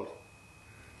told.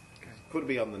 Could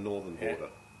be on the northern border.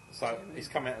 So he's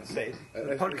come out and said...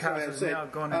 The podcast has now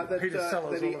gone into Peter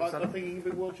Sellers all of a sudden. I think he can be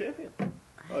world champion.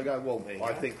 I go, well,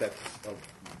 I think that's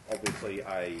obviously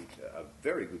a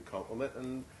very good compliment.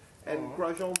 And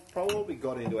Grosjean probably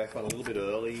got into F1 a little bit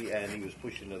early, and he was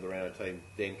pushed into the Renault team,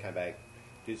 then came back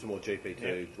Did some more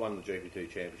GP2, won the GP2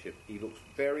 championship. He looks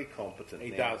very competent.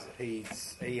 He now. does.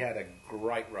 He had a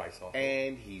great race off.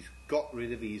 And he's got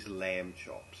rid of his lamb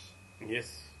chops.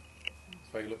 Yes.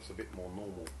 So he looks a bit more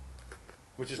normal,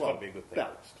 which is Well, got to be a good thing.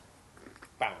 balanced.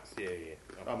 Balanced, yeah.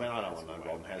 I mean, I don't want That's no the way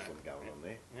Ron to Haslam go. going on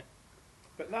there. Yeah.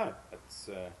 But no, it's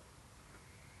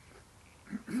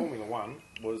Formula One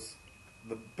was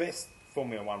the best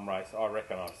Formula One race I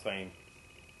reckon I've seen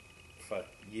for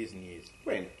years and years.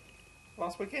 When?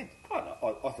 Last weekend. I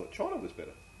thought China was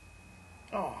better.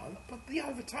 Oh, but the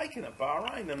overtaking at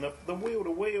Bahrain and the wheel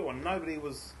to wheel and nobody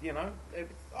was, I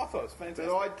thought it was fantastic.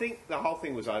 But I think the whole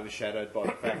thing was overshadowed by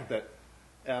the fact that,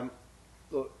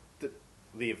 look,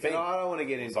 the event I don't want to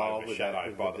get was involved with that.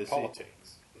 overshadowed by the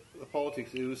politics. The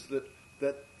politics, it was that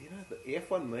the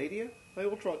F1 media, they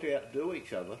all tried to outdo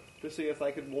each other to see if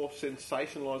they could more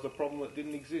sensationalise a problem that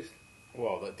didn't exist.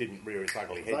 Well, that didn't rear its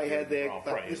ugly head. They had their. Grand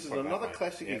Prix, This is put it that another way.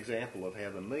 classic Yeah. example of how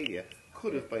the media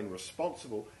could have been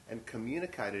responsible and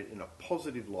communicated in a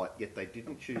positive light, yet they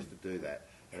didn't choose to do that.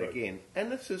 And True. again,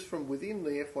 and this is from within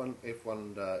the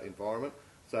F1 environment.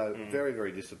 So very,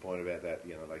 very disappointed about that.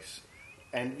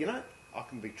 I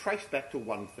can be traced back to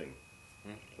one thing: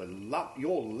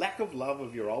 your lack of love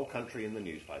of your old country in the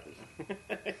newspapers.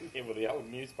 Yeah, with the old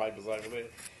newspapers over there,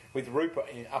 with Rupert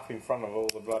up in front of all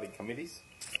the bloody committees.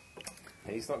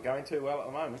 He's not going too well at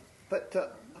the moment.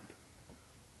 But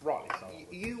Rightly so.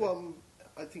 you,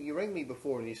 I think you rang me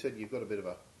before and you said you've got a bit of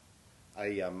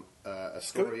a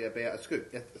story about a scoop.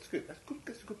 Yeah, a scoop. That's good.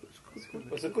 That's good. That's good.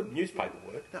 It was a good newspaper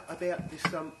word. Now, about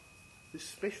this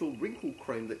special wrinkle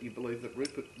cream that you believe that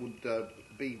Rupert would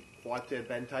be quite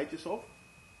advantageous of.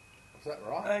 Is that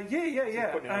right? Yeah. He's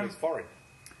putting it on his forehead.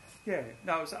 Yeah,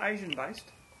 no, it was Asian based.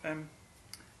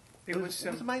 It was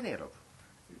What's it made out of?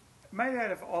 made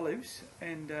out of olives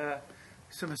and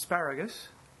some asparagus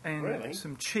and Really?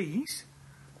 some cheese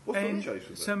What sort of and cheese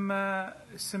was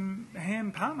it? some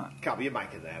ham parma. Come, you're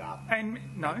making that up. And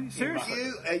no,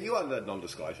 seriously, Are you under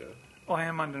non-disclosure? I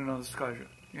am under non-disclosure.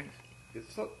 Yes,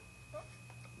 It's not.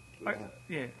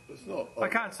 yeah. It's not. I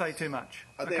can't say too much.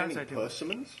 Are I there can't any say too much.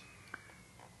 persimmons?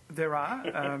 There are.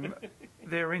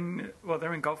 They're in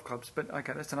golf clubs, but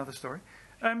okay, that's another story.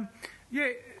 Yeah,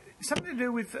 something to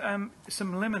do with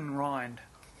some lemon rind.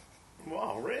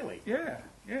 Wow, really? Yeah.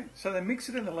 So they mix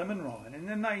it in the lemon rind, and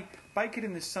then they bake it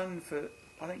in the sun for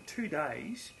I think 2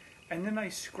 days, and then they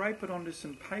scrape it onto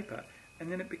some paper, and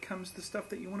then it becomes the stuff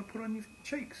that you want to put on your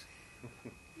cheeks.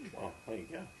 Well, there you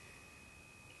go.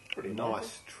 Pretty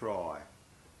Nice try.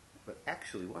 But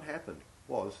actually, what happened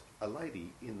was a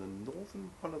lady in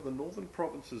one of the northern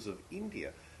provinces of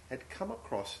India had come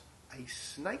across a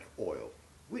snake oil,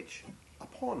 which,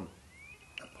 upon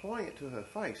applying it to her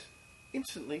face,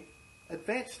 instantly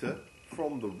advanced her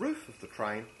from the roof of the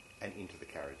train and into the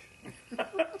carriage.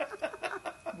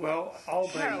 Well, I'll be.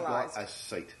 She got Paralysed. a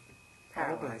seat,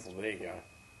 Paralysed. Well, there you go.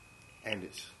 and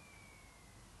it's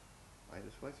made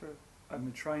its way through. And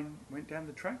the train went down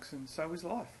the tracks, and so was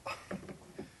life.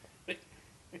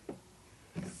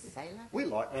 Sailor? We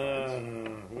like trains.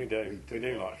 We do. We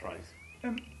do like trains.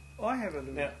 I have a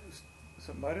little Now-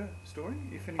 some motor story.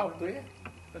 If anyone, Oh, do you?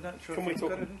 I'm not sure. Can if we you've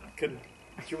talk? got it.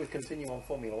 Should we continue on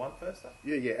Formula One first, though?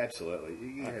 Yeah, absolutely.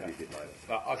 You have your bit later.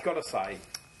 But I've got to say,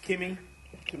 Kimmy,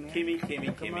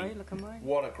 Look at me.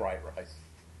 what a great race.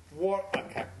 What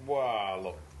a wow,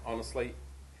 look, honestly,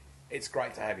 it's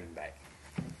great to have him back.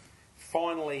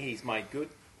 Finally, he's made good.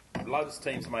 Lotus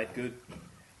teams made good.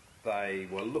 They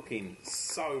were looking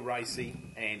so racy,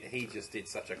 and he just did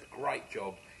such a great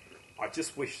job. I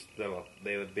just wish there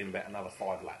had been about another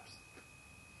 5 laps,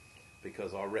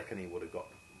 because I reckon he would have got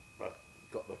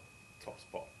the top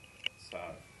spot. So,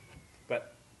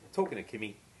 but talking to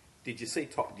Kimmy, did you see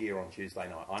Top Gear on Tuesday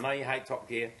night? I know you hate Top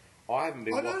Gear. I haven't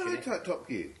been I don't watching know it. Top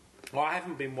Gear. I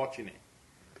haven't been watching it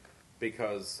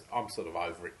because I'm sort of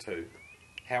over it too.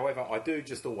 However, I do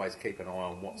just always keep an eye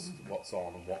on what's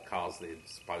on and what cars they're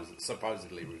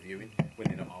supposedly reviewing when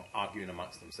they're not arguing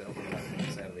amongst themselves and making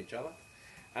things out of each other.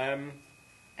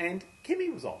 And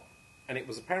Kimmy was on, and it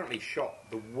was apparently shot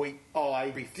the week I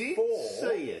did before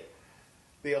see it.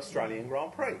 the Australian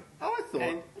Grand Prix. I thought.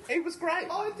 And it was great.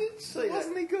 I did see that.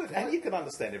 Wasn't he good? And you could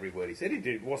understand every word he said.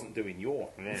 Wasn't doing your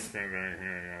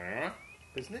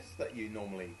business that you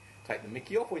normally take the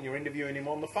mickey off when you're interviewing him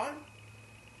on the phone.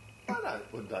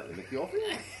 wouldn't take the mickey off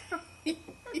him.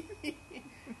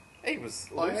 He was.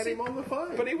 I had lucid, him on the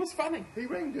phone. but he was funny He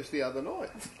rang just the other night.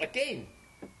 again.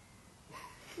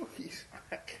 Well,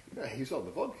 he's on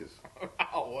the vodkas.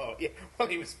 Oh well, yeah. Well,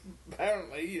 he was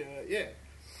apparently, yeah.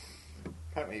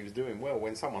 Apparently he was doing well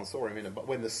when someone saw him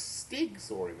when the Stig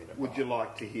saw him in a Would you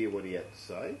like to hear what he had to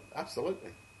say?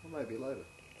 Absolutely. Well, maybe later.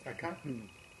 Okay.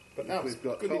 But no, We've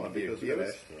got good time interview, because of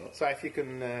viewers. that, right? So if you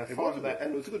can find that,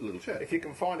 and it was a good little chat. if you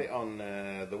can find it on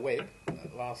the web,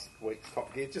 last week's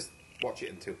Top Gear, just watch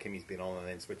it until Kimmy's been on and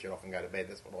then switch it off and go to bed.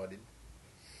 That's what I did.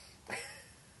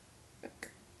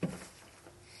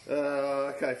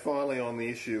 Okay, finally on the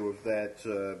issue of that,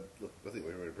 look, I think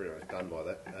we're pretty much done by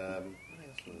that.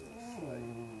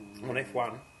 On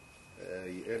F1.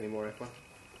 Any more F1?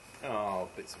 Oh,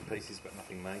 bits and pieces, but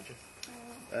nothing major.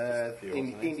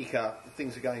 In IndyCar,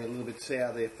 things are going a little bit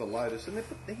sour there for Lotus, and they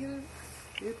put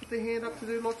their hand up to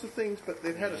do lots of things, but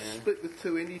they've had a split with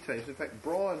two Indy teams. In fact,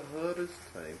 Brian Herder's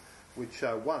team, which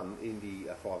won Indy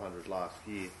 500 last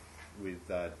year with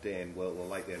late Dan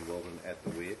Weldon at the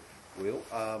wheel,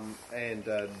 and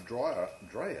Dreyer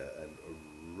and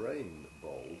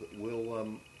Rainbold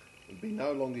will be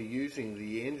no longer using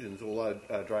the engines, although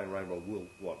Dreyer and Rainbold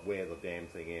will wear the damn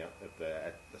thing out at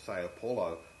the Sao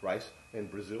Paulo race in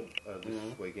Brazil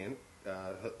this weekend.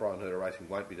 Brian Herder Racing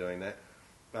won't be doing that.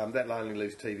 That'll only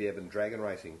leave TV Ebb and Dragon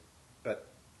Racing. But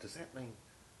does that mean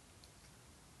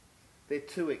they're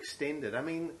too extended? I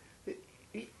mean,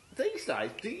 these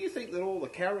days, do you think that all the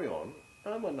carry-on,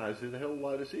 no one knows who the hell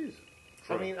Lotus is?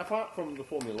 True. I mean, apart from the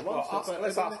Formula One stuff.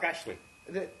 Let's ask Ashley.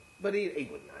 But he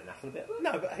wouldn't know nothing about that.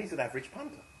 No, but he's an average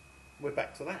punter. We're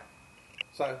back to that.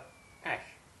 So, Ash,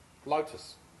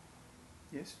 Lotus,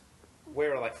 Yes.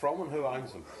 where are they from and who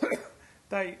owns them?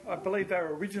 I believe they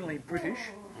were originally British.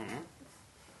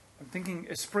 I'm thinking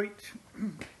Esprit,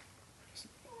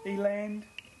 Eland,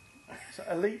 so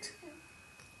Elite,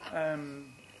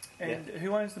 and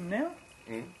who owns them now?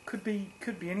 Could be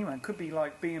anyone. Could be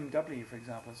like BMW, for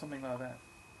example, something like that.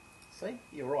 See,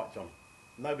 you're right, John.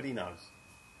 Nobody knows.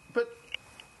 But,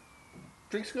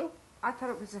 drink school? I thought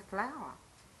it was a flower.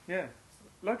 Yeah,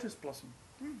 Lotus Blossom.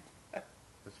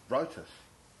 It's Rotus.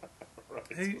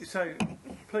 So,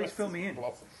 please fill me in.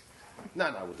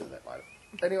 No, we'll do that later.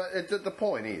 Anyway, the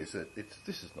point is that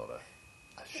this is not a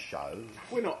show.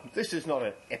 We're not. This is not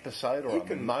an episode or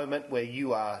a moment where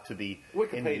you are to be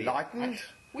Wikipedia. enlightened. Ash,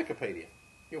 Wikipedia.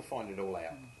 You'll find it all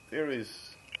out. There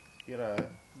is,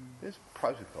 there's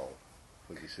protocol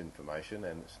for this information,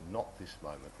 and it's not this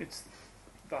moment. It's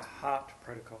the Heart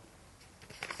Protocol.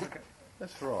 Okay.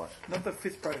 That's right. Not the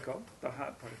fifth protocol, the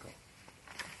Heart Protocol.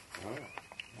 Oh,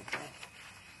 okay.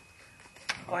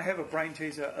 I have a brain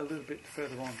teaser a little bit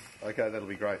further on. Okay, that'll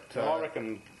be great. I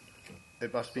reckon.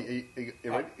 It must be.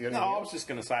 No, I was just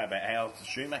going to say about how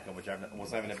Schumacher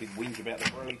was having a big whinge about the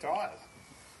Pirelli tyres.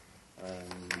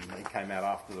 He came out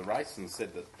after the race and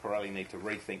said that Pirelli need to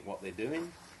rethink what they're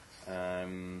doing.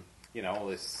 All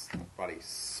this bloody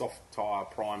soft tyre,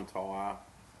 prime tyre,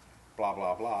 blah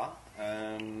blah blah.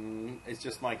 It's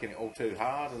just making it all too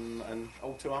hard and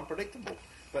all too unpredictable.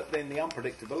 But then the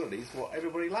unpredictability is what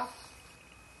everybody loves.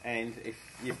 And if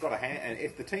you've got and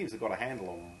if the teams have got a handle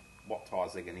on what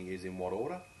tyres they're going to use in what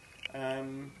order,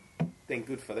 then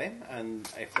good for them. And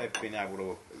if they've been able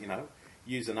to,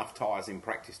 use enough tyres in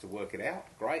practice to work it out,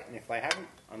 great. And if they haven't,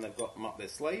 and they've got them up their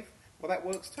sleeve, well, that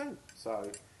works too. So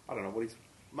I don't know what he's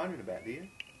moaning about, do you?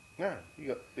 No, are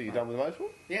you done with motorsport?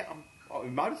 Yeah, I'm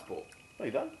in motorsport. Are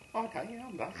you done? Oh, okay, yeah,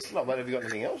 I'm done. Not bad. Have you got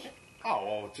anything else? Oh,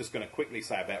 I was just going to quickly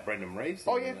say about Brendan Reeves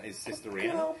and his sister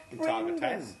Rhiannon in Brendan.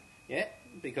 Targa Taz. Yeah,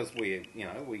 because we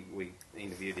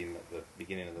interviewed him at the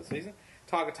beginning of the season.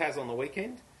 Targa Taz on the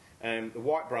weekend. The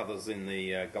White brothers in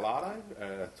the Gallardo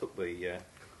took the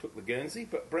Guernsey,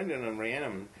 but Brendan and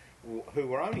Rhiannon, who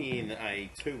were only in a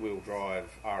two-wheel drive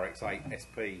RX-8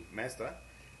 SP Mazda,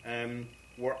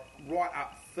 were right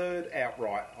up third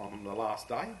outright on the last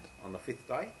day, on the fifth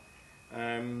day,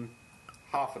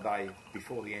 half a day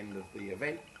before the end of the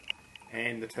event,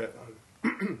 and the turbo,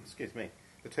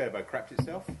 the turbo crapped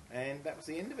itself, and that was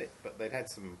the end of it. But they'd had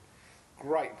some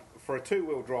great, for a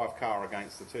two-wheel drive car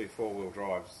against the two four-wheel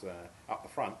drives up the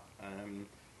front,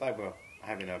 they were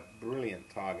having a brilliant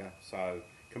Targa, so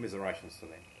commiserations to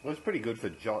them. Well, it's pretty good for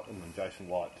John and Jason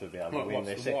White to be able to win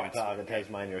their second Targa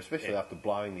Tasmania, especially after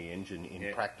blowing the engine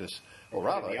in practice, or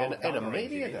rather, in a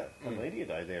media day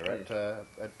there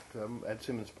at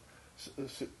Simmons.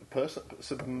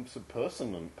 Persimmons Plains.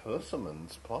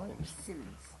 Persimmons Plains,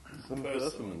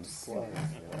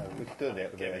 which turned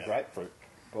out to be a grapefruit,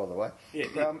 by the way.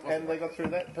 Yeah, and they got through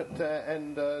that, but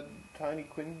Tony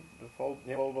Quinn followed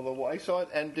by the wayside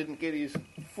and didn't get his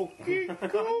fucking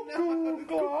cuckoo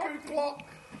clock.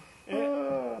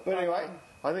 But anyway,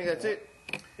 I think that's it.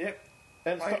 Yep.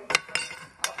 And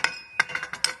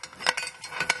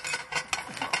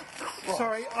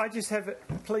Sorry, I just have.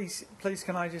 Please,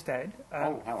 can I just add?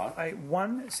 Hello.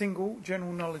 One single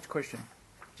general knowledge question.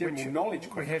 General knowledge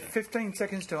We question. have 15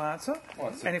 seconds to answer,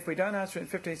 and if we don't answer it in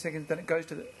 15 seconds, then it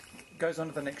goes on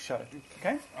to the next show.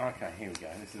 Okay? Okay, here we go.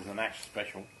 This is an Ash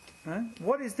special.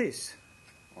 What is this?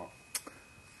 What?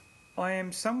 I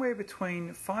am somewhere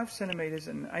between 5 centimetres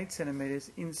and 8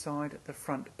 centimetres inside the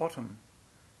front bottom.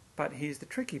 But here's the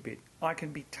tricky bit. I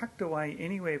can be tucked away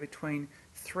anywhere between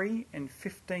 3 and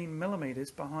 15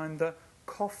 millimetres behind the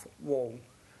cough wall.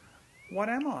 What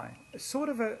am I? Sort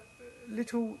of a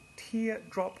little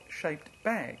teardrop shaped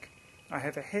bag. I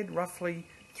have a head roughly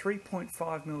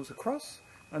 3.5 mils across,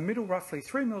 a middle roughly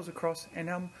 3 mils across, and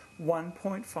I'm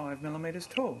 1.5 millimetres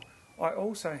tall. I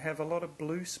also have a lot of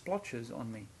blue splotches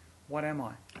on me. What am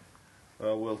I?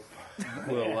 We'll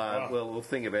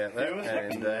think about that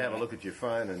and have a look at your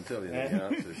phone and tell you the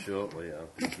answer shortly.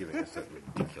 After giving us that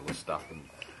ridiculous stuff and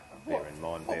bear in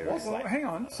mind various. Well, hang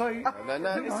on. So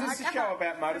No. This is a show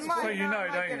about motorsport. So you know, I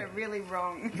don't get you? it really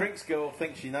wrong. Drinks girl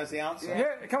thinks she knows the answer.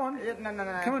 Yeah, come on.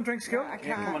 No. Come on, Drinks Girl. I can't.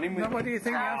 Yeah, come on in with No, what do you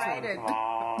think the answer R-rated. is?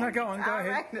 No, go on, go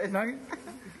ahead. R-rated. No,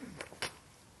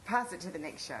 Pass it to the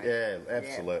next show. Yeah,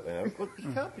 absolutely. Look,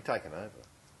 you can't be taken over.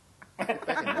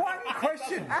 one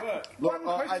question. Look,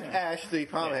 One question. Ash, the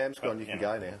Palmer Ham's gone. You can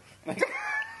go now.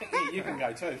 Yeah, you can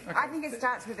go too. I think it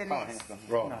starts with an S.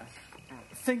 Right. No.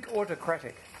 Think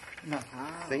autocratic. No.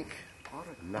 Think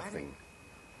nothing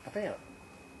about.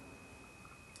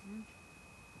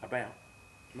 About.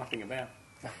 Nothing about.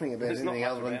 Nothing about There's not anything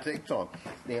much other than about. tick time.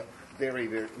 Now, very.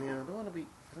 Now, I don't want to be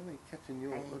catching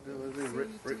your.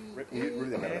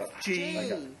 G.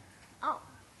 G. Oh,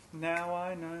 Now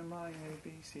I know my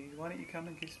ABCs. Why don't you come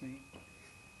and kiss me?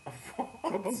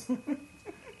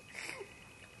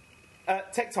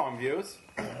 Tech Time viewers,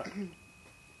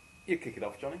 you kick it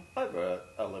off, Johnny. Over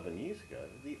 11 years ago,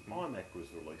 the iMac was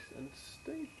released, and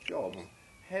Steve Jobs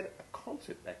had a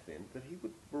concept back then that he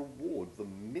would reward the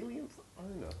millionth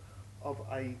owner of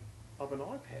an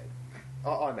iPad.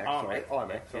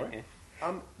 iMac, sorry.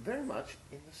 Very much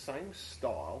in the same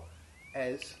style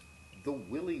as the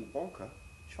Willy Wonka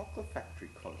chocolate factory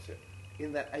concept,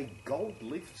 in that a gold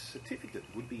leaf certificate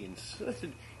would be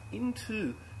inserted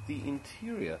into the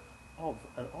interior of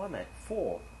an iMac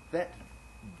for that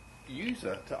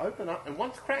user to open up, and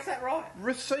once cracked, Is that right?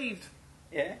 received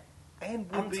Yeah. and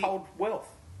would Untold wealth.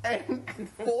 and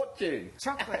fortune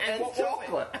chocolate. and What was it?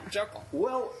 chocolate. Chocolate.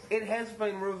 Well, it has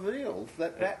been revealed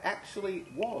that that actually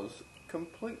was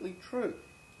completely true.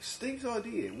 Steve's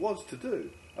idea was to do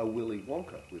a Willy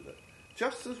Wonka with it,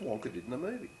 just as Wonka did in the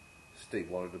movie. Steve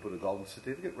wanted to put a golden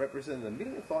certificate representing the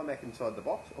millionth iMac inside the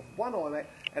box of one iMac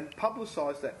and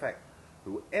publicise that fact.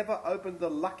 Whoever opened the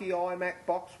lucky iMac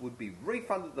box would be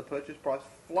refunded the purchase price,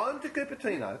 flown to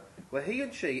Cupertino, where he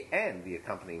and she and the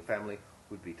accompanying family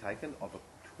would be taken on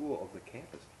a tour of the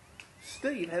campus.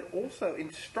 Steve had also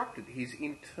instructed his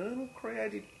internal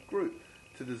creative group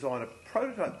to design a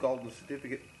prototype golden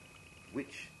certificate,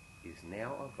 which is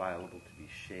now available to be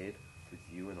shared with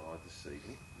you and I this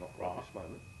evening. Not right this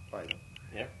moment, later.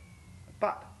 Yeah.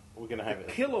 But We're going to have the it.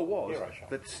 killer was Hero shot.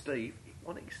 that Steve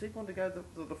wanted to go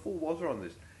the full wazzer on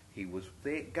this. He was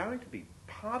there going to be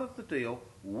part of the deal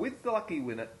with the lucky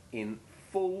winner in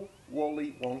full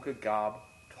Wally Wonka garb,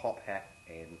 top hat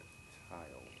and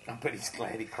tail. I bet he's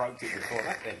glad he croaked it before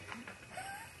that then.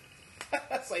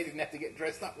 So he didn't have to get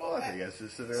dressed up like I that. think that's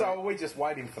just a very... So are we just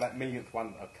waiting for that millionth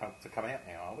one to come out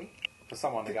now, are we? For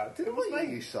someone to go, Did it was I hear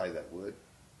me. you say that word?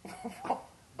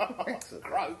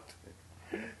 Croaked.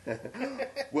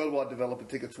 Worldwide developer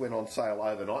tickets went on sale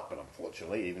overnight, but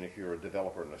unfortunately, even if you're a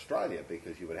developer in Australia,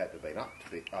 because you would have to have been up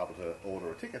to be able to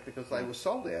order a ticket, because they were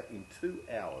sold out in 2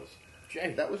 hours. Gee,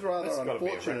 That was rather that's gotta be a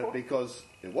unfortunate, record. because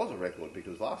it was a record,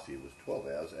 because last year was 12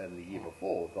 hours, and the year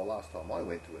before, the last time I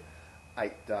went to it,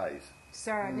 8 days.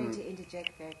 Sorry, I need to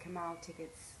interject there. Kamal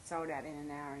tickets sold out in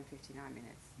an hour and 59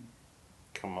 minutes.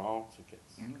 Come on,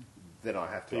 tickets. Then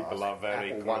I have to People ask are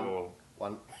very Apple cruel.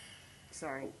 one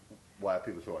Sorry. why are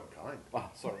people so unkind? Oh,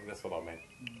 sorry, that's what I meant.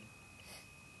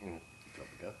 Job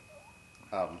to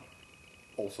go.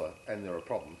 Also, and there are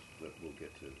problems that we'll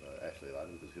get to Ashley later,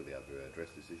 because he'll be able to address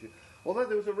this issue. Although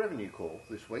there was a revenue call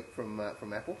this week from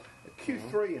Apple,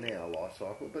 Q3 in our life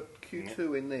cycle, but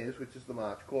Q2 in theirs, which is the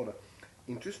March quarter.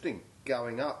 Interesting,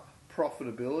 going up.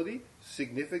 Profitability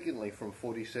significantly from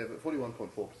 41.4%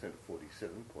 to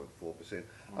 47.4%.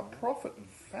 A profit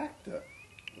factor,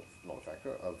 not a factor,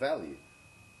 a value.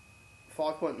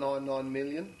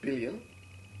 5.99 billion,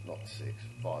 not 6,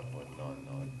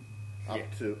 5.99,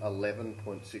 up to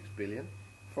 11.6 billion,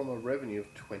 from a revenue of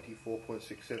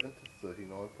 24.67 to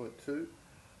 39.2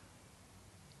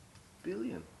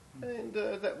 billion. And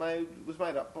that was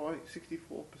made up by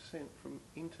 64% from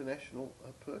international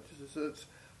purchases. So it's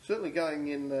certainly going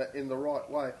in the right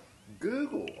way.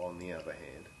 Google, on the other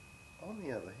hand,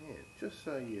 just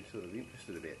so you're sort of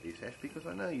interested about this, Ash, because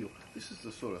I know this is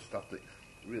the sort of stuff that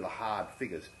really hard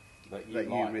figures that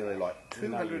you really like.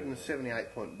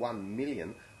 278.1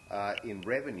 million in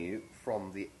revenue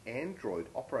from the Android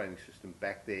operating system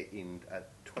back there in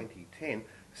 2010.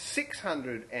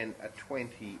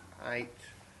 628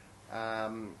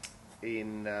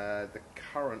 in the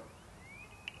current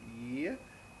year,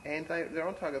 and they're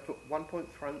on target for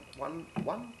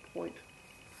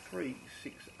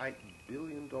 $1.368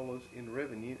 billion in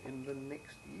revenue in the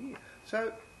next year.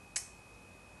 So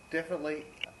definitely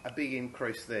a big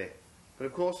increase there. But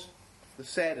of course, the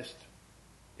saddest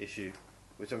issue,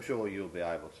 which I'm sure you'll be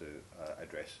able to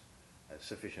address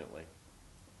sufficiently,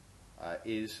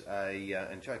 is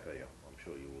and JP, I'm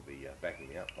sure you will be backing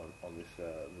me up on this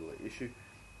little issue,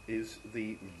 is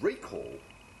the recall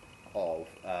of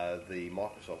the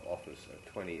Microsoft Office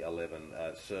 2011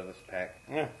 Service Pack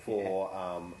for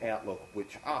Outlook,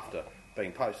 which after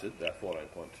being posted,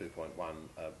 14.2.1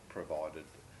 provided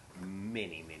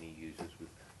many users with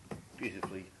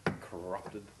beautifully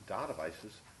corrupted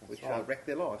databases, which wrecked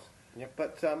their lives. Yep.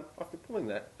 But after pulling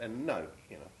that, and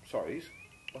sorries,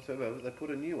 whatsoever, they put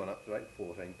a new one up to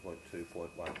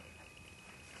 14.2.1.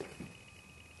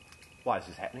 Why is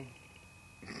this happening?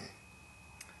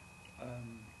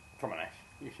 Come on, Ash.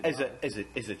 Is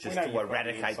it just to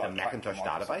eradicate the Macintosh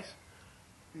database?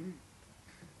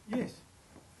 Yes.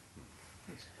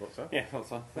 Thought so? Yeah, thought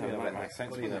so. What do you know That about makes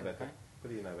sense. What do you know about that? What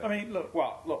do you know about I mean, look.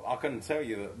 Well, look, I can tell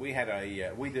you that we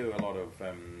do a lot of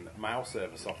mail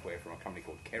server software from a company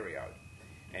called Kerio.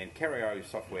 And Kerio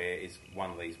software is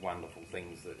one of these wonderful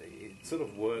things that it sort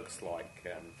of works like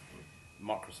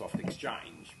Microsoft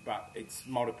Exchange, but it's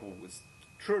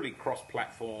truly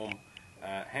cross-platform,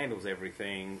 handles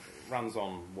everything, runs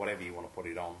on whatever you want to put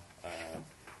it on.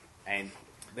 And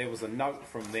there was a note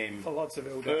from them For lots of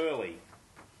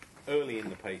early in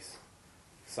the piece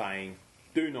saying,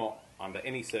 do not, under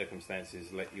any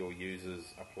circumstances, let your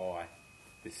users apply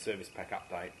this service pack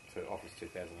update to Office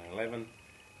 2011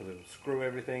 because it'll screw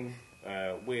everything.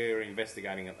 We're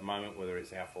investigating at the moment whether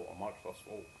it's our fault or Microsoft's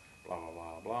fault, blah,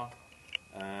 blah, blah,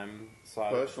 blah.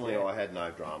 Personally, I had no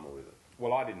drama with it.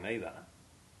 Well, I didn't either.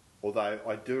 Although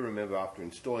I do remember after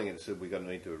installing it, it said we're going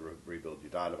to need to rebuild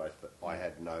your database, but I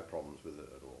had no problems with it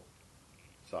at all.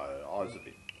 So I was a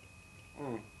bit...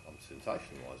 I'm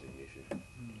sensationalising the issue.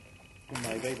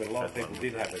 Maybe, but a lot of people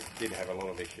did have a lot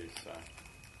of issues. So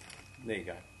there you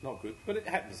go. Not good, but it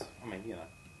happens. I mean,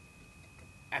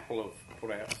 Apple have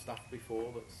put out stuff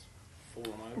before that's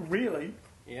fallen over. Really?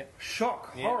 Yeah.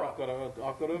 Shock. Yeah, Horror. I've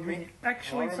got to admit.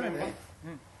 Actually, I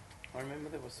remember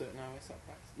there were certain OS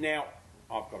updates. Now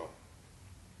I've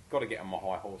got to get on my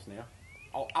high horse now.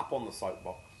 I'll up on the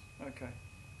soapbox. Okay.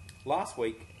 Last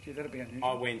week, Gee, that'd be unusual.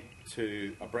 I went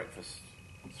to a breakfast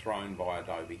thrown by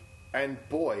Adobe. And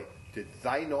boy, did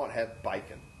they not have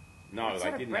bacon. No, What they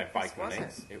sort of didn't have breakfast bacon was and it?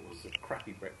 eggs. It was a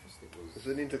crappy breakfast. It It was was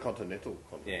an intercontinental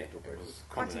it breakfast. was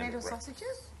Continental breakfast.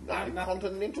 sausages? No, No,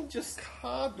 continental, Just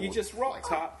cardboard. You just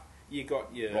rocked up. You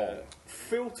got your Wrong.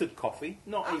 filtered coffee,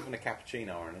 not even a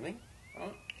cappuccino or anything,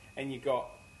 right? And you got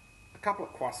a couple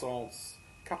of croissants,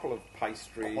 a couple of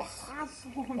pastries.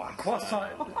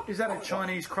 Croissant. Is that a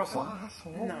Chinese croissant?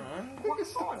 No,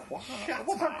 What's a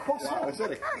croissant? Is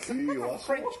that a croissant?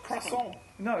 French croissant.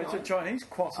 No, it's a Chinese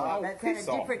croissant. Oh, That piss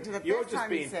sounded off. different to the You're first just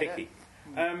time you being said picky.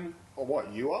 Oh,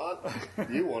 what, you aren't?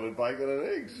 You wanted bacon and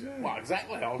eggs. Well,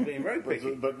 exactly. I was being very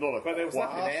picky. But not a But there was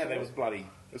nothing there. croissant. There was bloody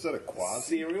Is that a croissant?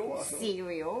 cereal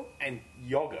Cereal. and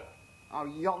yogurt. Oh,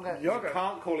 yogurt. You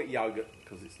can't call it yogurt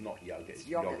because it's not yogurt. It's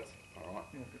Yogurt. yogurt. All right.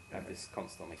 Have this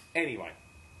constantly. Anyway,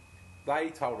 they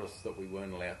told us that we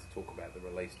weren't allowed to talk about the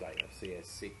release date of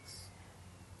CS6.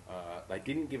 They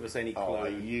didn't give us any clue. Oh, are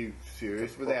you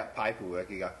serious? Without paperwork,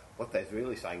 you go, what they're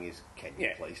really saying is, can you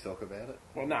Yeah. please talk about it?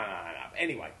 Well, no.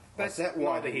 Anyway, that's Is that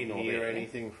why I neither here didn't nor hear there.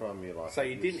 anything from you? Like So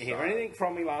you didn't hear anything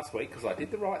from me last week because I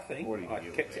did the right thing. What did I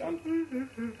you kept do? it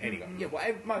on. Anyway, yeah, well,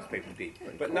 most people did,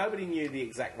 but nobody knew the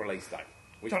exact release date,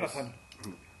 which Jonathan.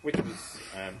 was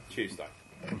Tuesday.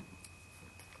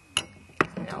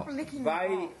 Stop licking They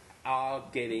your are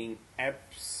getting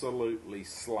absolutely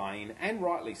slain, and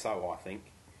rightly so, I think,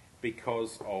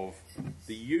 because of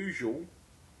the usual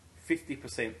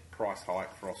 50% price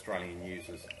hike for Australian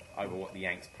users over what the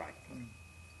Yanks pay.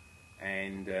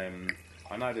 And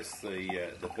I noticed the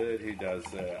bird who does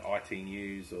IT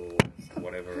News or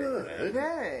whatever.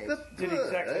 Bird. Did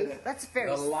exactly that. That's very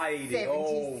The lady. 70s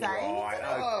Oh, saying. right.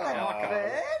 Oh,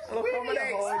 bird. Look, I'm an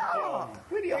ex.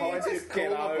 Where do you hide this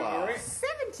Get over it.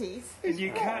 70s. And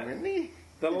you can't.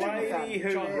 The lady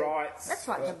who John, writes. That's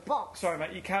like the box. Sorry,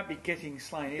 mate. You can't be getting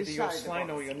slain. Either It you're shows the slain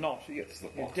or box. you're not. She gets the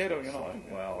You're box. dead or you're not.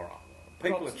 Well, all right.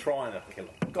 People are trying to kill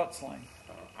her Got slain.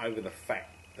 over the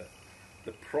fact that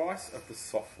the price of the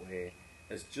software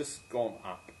has just gone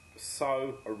up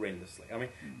so horrendously. I mean,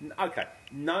 okay,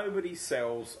 nobody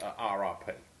sells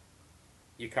RRP.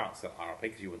 You can't sell RRP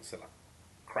because you wouldn't sell a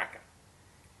cracker.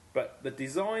 But the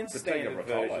design standard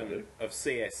Rotolo version do. of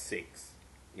CS6,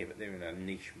 yeah, but they're in a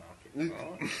niche market,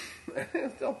 right?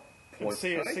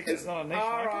 CS6 is not a niche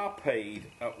market. RRP'd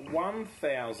at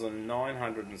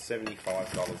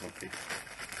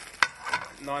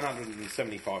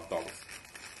 $1,975,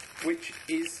 which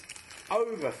is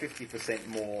over 50%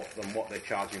 more than what they're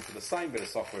charging for the same bit of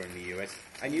software in the US.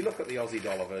 And you look at the Aussie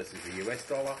dollar versus the US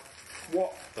dollar,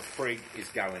 what the frig is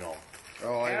going on?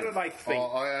 Oh, How do they think?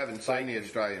 I haven't seen the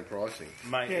Australian pricing.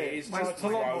 Mate, Yeah, it's well, just it's a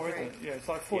lot more, woeful. isn't it? Yeah, it's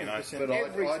like You know, 40%. but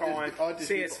every I time just-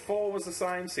 CS4 was the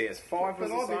same, CS5 was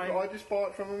the same, I just buy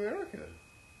it from America.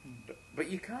 but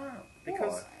you can't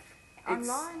because Why? it's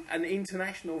Online? an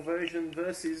international version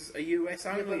versus a US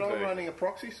Yeah, only but I'm version. running a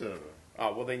proxy server.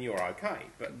 Oh, well, then you're okay.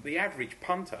 But the average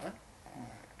punter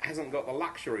hasn't got the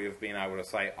luxury of being able to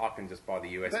say, I can just buy the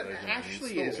US But version.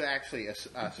 Ashley and is install it. actually a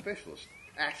specialist.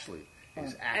 Ashley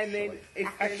is And then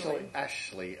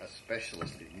Ashley a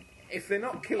specialist in if they're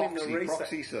not killing the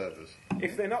proxy servers.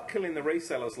 if they're not killing the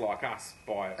resellers like us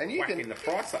by And you whacking can, the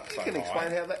price up so you can high,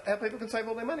 explain how people can save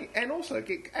all their money and also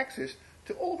get access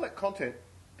to all that content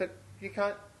that you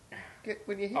can't get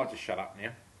when you're here. I'll just shut up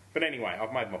now. But anyway,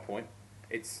 I've made my point.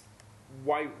 It's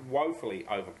woefully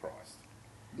overpriced.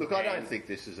 Look, I don't think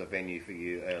this is a venue for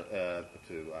you to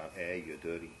air your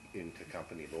dirty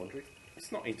intercompany laundry. It's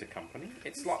not intercompany.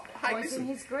 It's like, hey, Voicing listen,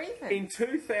 his grievance. in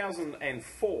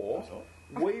 2004,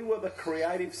 we were the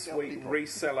Creative Suite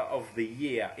reseller of the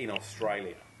year in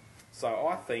Australia. So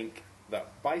I think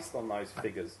that based on those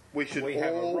figures, We should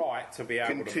have a all right to be able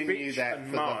to continue bitch that and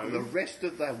for moan. the rest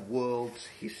of the world's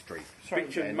history.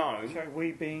 Bitch and moan. So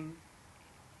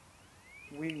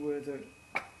we were the.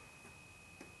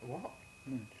 What?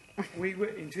 We were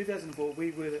in 2004.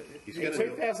 We were the. He's In going to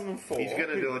 2004, He's going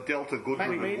to do a Delta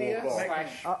Goodman and Macmedia walk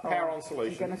off. / Power On You're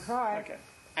Solutions, going to cry. Okay.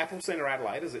 Apple Centre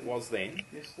Adelaide, as it was then,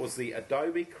 Yes. was the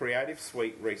Adobe Creative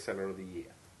Suite reseller of the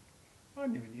year. I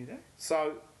never knew that.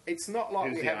 So it's not like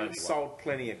Who's we the haven't only one? sold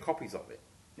plenty of copies of it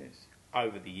Yes.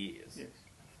 over the years. Yes.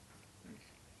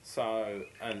 So,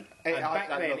 and Hey, back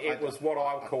then look, it was what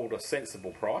I called a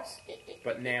sensible price,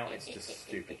 but now it's just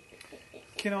stupid.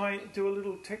 Can I do a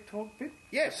little tech talk bit?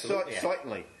 Yes, Absolutely, yeah.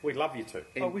 certainly. We'd love you to.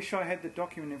 I wish I had the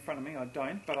document in front of me. I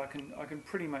don't, but I can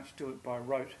pretty much do it by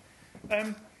rote.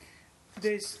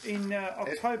 There's in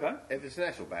October. If it's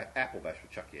National Apple Bash, will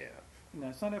chuck you out. No,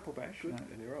 it's not Apple Bash. No.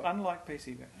 then you're right. Unlike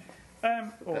PC Bash.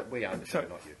 Or, But we understand,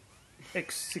 not you.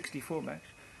 X64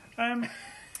 Bash.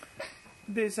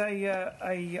 There's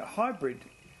a hybrid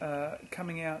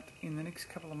coming out in the next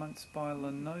couple of months by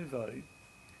Lenovo,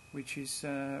 which is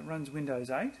runs Windows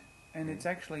 8, and it's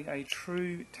actually a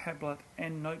true tablet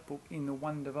and notebook in the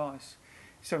one device.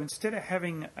 So instead of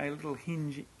having a little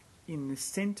hinge in the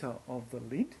centre of the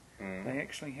lid, they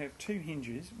actually have two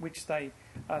hinges, which they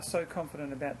are so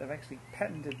confident about they've actually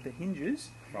patented the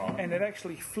hinges, and it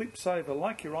actually flips over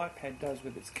like your iPad does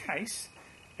with its case,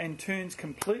 and turns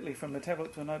completely from a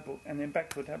tablet to a notebook and then back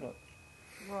to a tablet.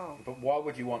 Whoa. But why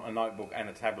would you want a notebook and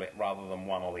a tablet rather than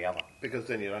one or the other? Because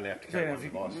then you don't have to So you carry don't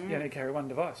one have to- device. you only carry one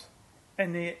device.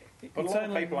 And But a it's lot of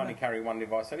only people only carry one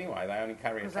device anyway. They only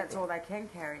carry a Because that's tablet. all they can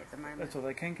carry at the moment. that's all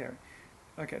they can carry.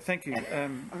 Okay, thank you.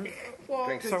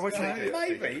 Well, So what's your name?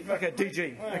 maybe. But, Okay,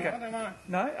 DG. well, Okay. I don't know.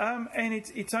 No, and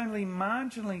it's only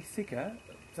marginally thicker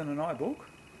than an iBook,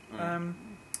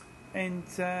 and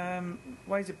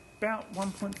weighs about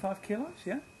 1.5 kilos.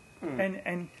 Yeah,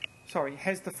 and sorry,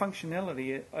 has the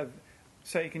functionality of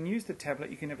so you can use the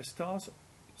tablet. You can have a stylus,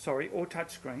 or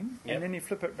touch screen, Yep. and then you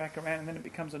flip it back around, and then it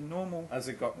becomes a normal. Has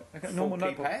it got Okay, full normal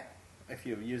notebook. keypad? If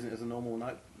you're using it as a normal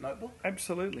notebook?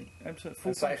 Absolutely, full And so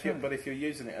functionality. but if you're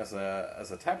using it as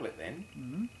a tablet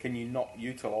then, can you not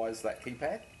utilise that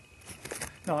keypad?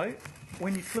 No,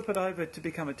 when you flip it over to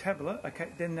become a tablet, okay,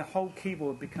 then the whole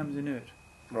keyboard becomes inert.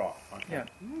 Right, okay. Yeah.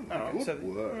 Alright. So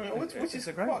Which it's is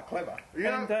a great quite clever.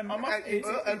 Yeah, And I must- it's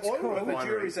oil called. Well, the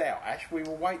jury's out, Ash. We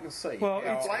will wait and see Well,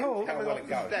 how, it's called- how well it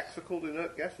goes. Stacks are called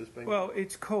inert gases. Being Well,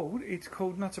 it's called.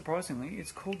 Not surprisingly,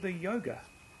 it's called the Yoga.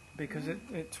 because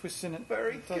it twists in it.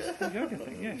 Very it does the yoga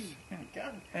thing, yes. Yeah.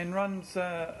 Good. And runs.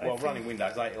 Well, running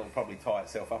Windows 8, it'll probably tie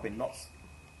itself up in knots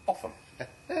often.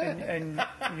 And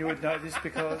you would know this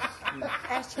because.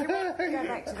 Ash, can we go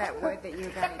back to that word that you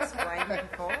were going to explain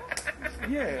before?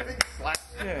 Yeah.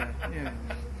 Yeah.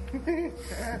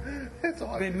 That's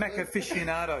all They're I can Mac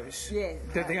aficionados. Yeah,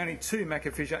 They're the right. only two Mac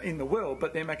aficionados in the world,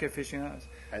 but they're Mac aficionados.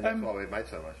 And that's why we've made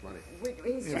so much money.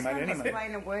 He's Yeah, just mate, going to anyway.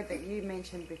 explain a word that you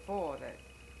mentioned before that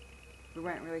we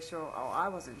weren't really sure, or I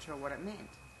wasn't sure what it meant.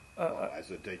 Well,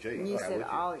 as a DG. And you how said, would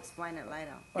I'll explain it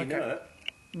later. Inert.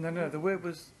 No, the word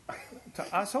was to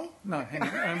arsehole? No, hang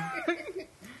on.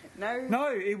 No, No,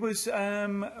 it was,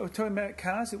 we're talking about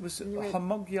cars, it was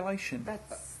homologation.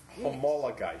 that's...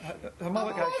 Homologation.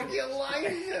 Homologation.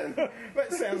 Regulation!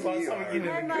 That sounds like something you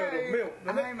didn't Homo, of milk.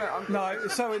 homo, No,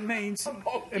 so it means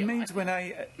when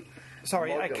a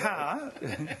car.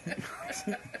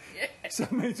 So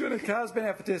it means when a car's been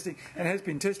out for testing and has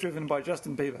been test driven by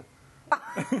Justin Bieber.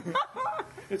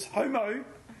 It's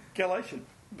homologation.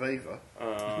 Beaver.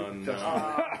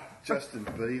 No. Justin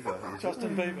Beaver. Is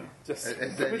Justin Bieber. Just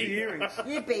Is that With the earrings.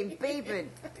 You've been beavered.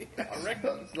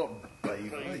 It's not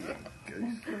Beaver, you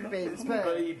goose. Beaver.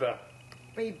 Bieber.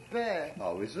 Beaver.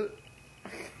 Oh, is it?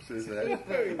 Says that.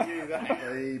 Who knew that?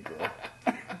 Beaver.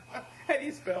 How do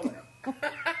you spell that?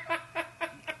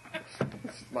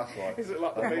 It's much like. Is it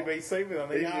like the BBC with an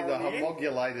These ER are the on the end?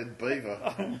 homologulated beaver.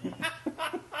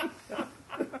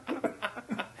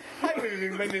 Hey, we've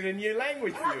invented a new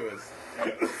language, viewers.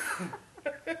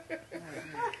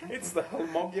 It's the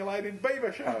homologulated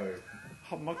Bieber show.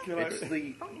 Homologation. It's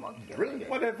the brilliant,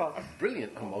 Whatever.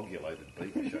 brilliant homologulated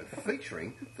beaver show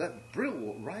featuring the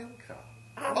Brill rail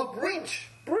car. Oh, Bridge!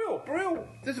 Brill.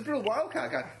 There's a Brill rail car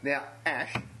going. Now,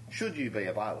 Ash, should you be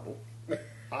available?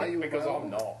 Are you Because available?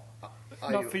 I'm not.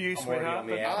 Are Not for you, I'm already sweetheart. on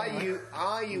the But out.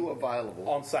 Are you available?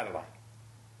 On Saturday.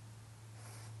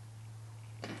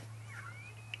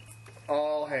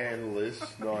 I'll handle this.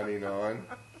 99.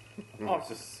 I was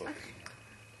just sort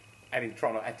of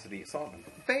trying to add to the excitement.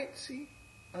 Fancy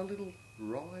a little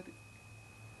ride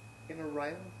in a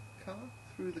rail car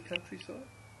through the countryside?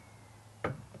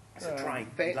 It's a train.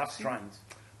 He fancy- loves trains.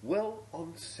 Well,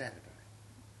 on Saturday.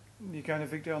 you're going to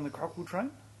Victor on the Cockle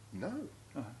train? No.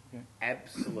 Oh, okay.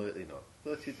 Absolutely not.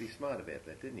 Thought you'd be smart about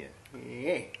that, didn't you?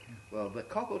 Yeah. Well, the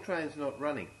Cockle train's not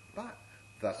running, but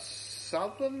the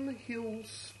Southern Hills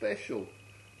Special,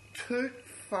 toot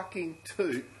fucking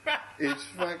toot, is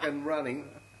fucking running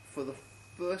for the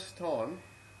first time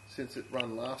since it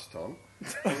run last time,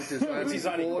 which is only is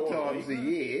only 4 quarterly. times a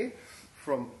year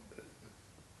from...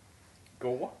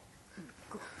 Gore.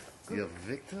 You're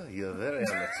Victor, you're very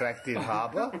unattractive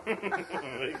harbour.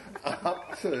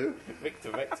 up to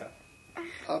Victor.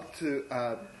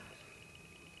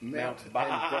 Mount Bar-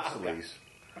 Androsceles.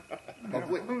 Of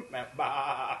which, Mount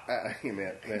Bar.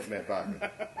 Mount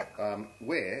Barker,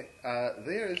 where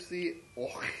there is the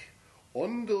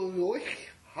Onderloich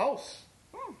House.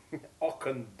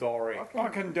 Ockendoric. I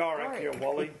can direct you,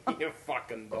 Wally. You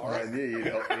fucking I Doric. knew you'd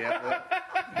help me out with that.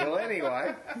 Well,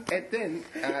 anyway, and then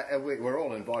we're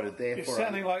all invited there You're for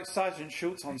sounding like Sergeant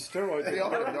Schultz on steroids.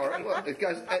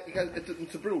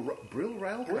 it's a Brill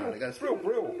rail car. It goes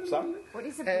Brill, son. What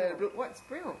is a Uh, brill? What's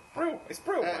brill? Brill. It's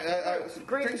Brill.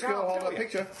 Green Drinks and girl, gold. hold that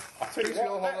picture. I tell you Drinks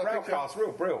girl, what, hold that that rail picture. car's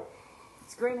real Brill.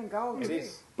 It's green and gold. It too.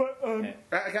 is. But, Yeah.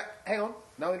 Okay, hang on.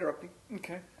 No interrupting.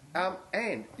 okay.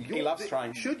 And He loves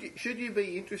trains. Should you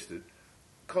be interested?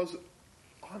 Because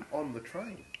I'm on the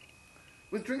train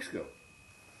with Drinks Girl.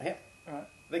 Yeah. Right.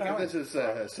 They can- This is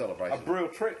her celebration a Brill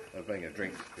trip. of being a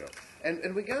Drinks Girl,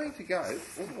 and we're going to go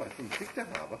all the way from Victor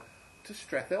Harbour to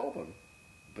Strathalbyn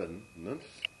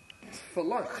for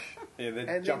lunch. Yeah, they're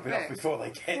And jumping then off back before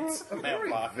they get for a to Mount very,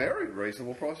 Barker. very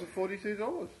reasonable price of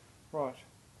 $42 Right.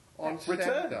 on Return.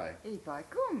 Saturday. E-by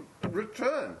gum.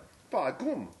 Return by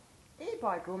gum.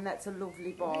 E-by gum, that's a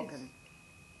lovely bargain.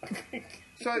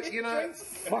 So you know,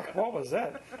 Fuck, what was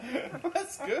that?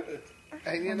 That's good.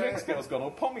 and you The know, next girl's got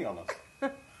all pommy on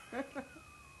us.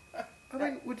 I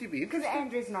mean, would you be Because interested?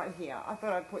 Andrew's not here, I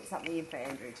thought I'd put something in for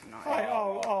Andrew tonight. Hey,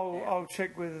 I'll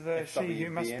check with she who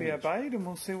must be FWBM. obeyed, and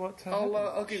we'll see what.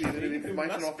 I'll give you a bit of You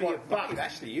information must off be a like bug.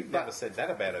 Actually, you've never said that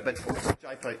about it. But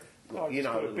JP, Oh, you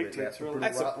just know got a a little bit picture, about it's the real- Brill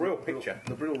That's a Rail- Brill picture.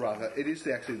 The Brill Rail car. It is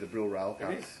actually the Brill Rail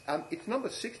car. It is. It's number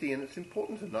 60, and it's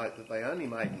important to note that they only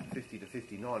made 50 to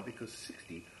 59 because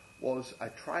 60 was a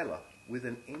trailer with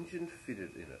an engine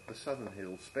fitted in it. The Southern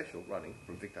Hills Special, running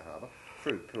from Victor Harbour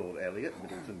through Port Elliot,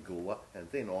 Middleton, Gula, and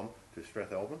then on to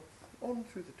Strathalbyn. on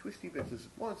through the twisty bits as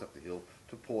it winds up the hill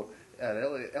to port at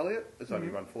Elliot. It's only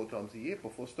run 4 times a year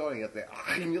before starting out there.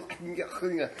 And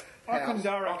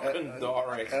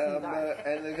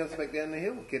then goes back down the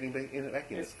hill, getting back in at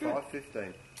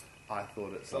 5:15. I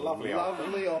thought it's a lovely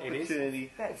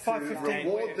opportunity to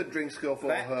reward the drinks girl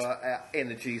for her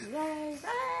energies.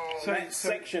 So that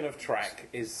section of track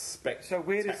is spectacular. So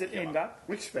where does it end up?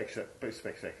 Which spectacular?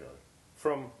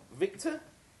 From Victor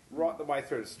right the way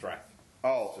through to Strath.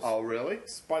 Oh, really?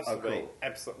 It's supposed to be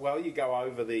absolutely. Well, you go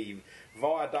over the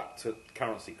viaduct to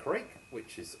Currency Creek,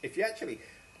 which is if you actually.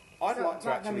 I'd like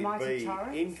to actually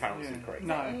be in Currency Creek.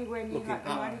 No, anywhere near like the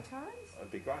Mighty Torrens?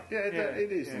 That'd be great. Yeah,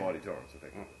 it is the Mighty Torrens, I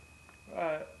think.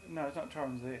 No, it's not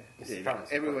Torrens there.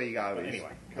 Everywhere you go, anyway.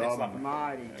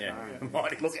 Mighty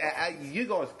Torrens. Look, you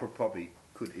guys probably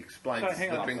could explain to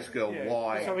the drinks girl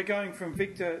why. So we're going from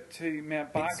Victor to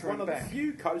Mount Barker It's one and of back. the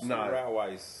few coastal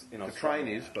railways in The Australia.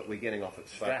 train is, but we're getting off at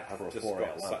Strath for a just 4-hour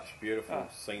got lunch. such beautiful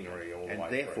scenery all the way And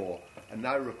through. therefore,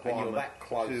 no requirement that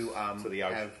close to the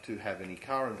ocean. to have any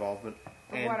car involvement.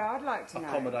 But And what I'd like to know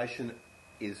accommodation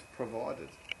is provided.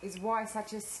 is why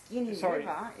such a skinny Sorry,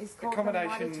 river is called the accommodation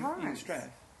Mighty in Torrens. Strath.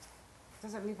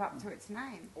 Doesn't live up to its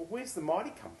name. Well, where's the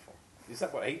mighty come from? Is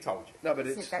that what he told you? No, but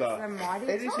That's it's the Mighty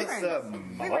it is Torrens. the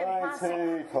We went past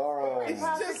Torrens. It's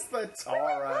just the We went past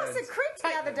Torrens. the creek the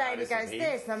other day and he goes,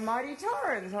 there's the Mighty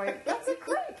Torrens. I went, that's a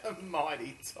creek. The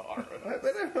mighty Torrens.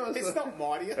 But everyone's It's not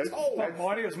mighty at all. Not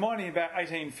mighty. It was mighty about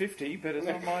 1850, but it's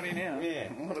not mighty now. Yeah.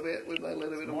 What about when they let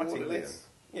a bit of Mighty water less.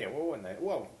 Yeah,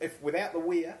 well, if without the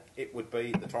weir, it would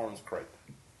be the Torrens Creek.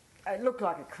 It looked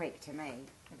like a creek to me.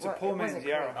 It's a poor man's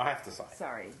Yarra. I have to say.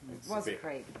 Sorry, it It's was a a bit-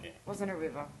 creek. yeah. Wasn't a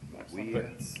river. But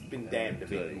it's been damned a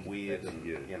bit weird and,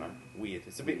 weird.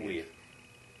 It's a bit weird.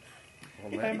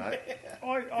 On that, mate.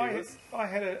 I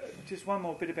had just one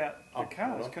more bit about the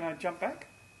cars. hold on. Can I jump back?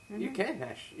 You can,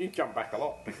 Ash. You jump back a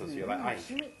lot because you're that age.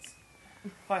 Schmitz.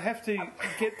 I have to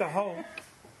get the whole.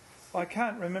 I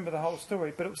can't remember the whole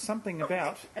story, but it was something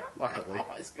about. Luckily. Oh,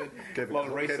 it's good. Keep A lot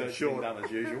of it research short. being done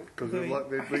as usual. Because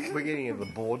we're getting into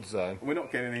the board zone. We're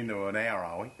not getting into an hour,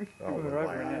 are we? We're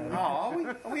over an Oh,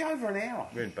 hour. are we over an hour?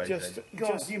 We're in bed Just, then.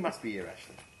 God, you must be here,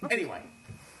 Ashley. Anyway.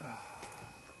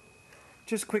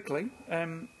 just quickly,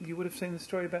 you would have seen the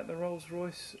story about the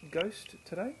Rolls-Royce Ghost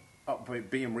today.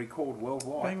 Being recalled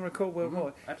worldwide. Being recalled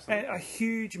worldwide. absolutely. And a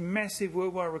huge, massive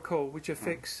worldwide recall which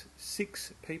affects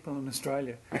 6 people in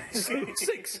Australia.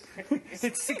 6.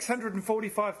 It's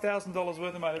 $645,000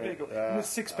 worth of motor vehicle. With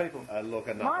 6 people.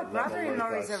 Look, My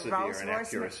brother-in-law is a severe Rolls-Royce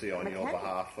inaccuracy on your mechanic.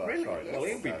 behalf. Really? Sorry, Well,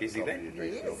 he'll be busy probably then. your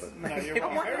drinks He bill, is. but No, you're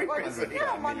I'm wondering what he's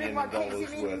I'm wondering what keeps him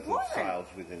in worth of employment. sales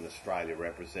within Australia,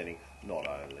 representing not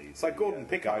only So the, Gordon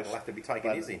Pickard Ghost, will have to be taken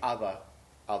but easy. other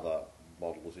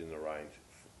models in the range.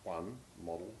 One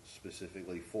model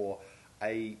specifically for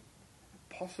a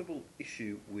possible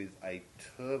issue with a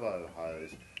turbo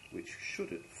hose, which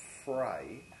should it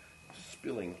fray,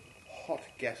 spilling hot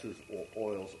gases or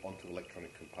oils onto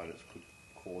electronic components could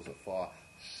cause a fire.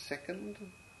 Second,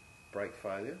 brake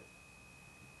failure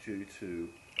due to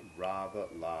rather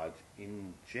large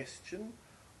ingestion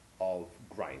of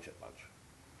grains at lunch.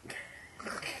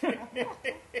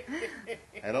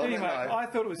 And on Anyway, that note, I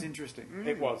thought it was interesting.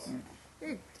 It was.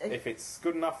 It- If it's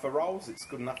good enough for Rolls, it's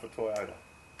good enough for Toyota.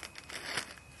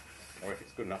 Or if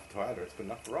it's good enough for Toyota, it's good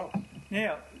enough for Rolls.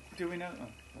 Now, do we know?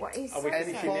 What is Are we and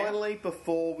finishing now? finally,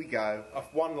 before we go,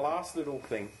 One last little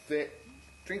thing. the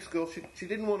drinks girl, she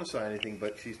didn't want to say anything,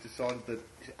 but she's decided that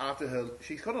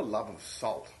she's got a love of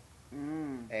salt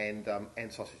and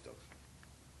sausage dogs.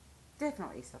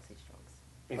 Definitely sausage dogs.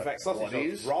 In But fact, sausage what dogs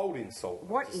is- rolled in salt.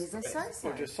 What is a Or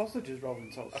soso? just sausages rolled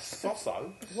in salt? A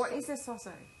soso? What is a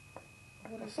soso?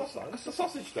 A soso? It's a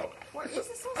sausage dog. What is a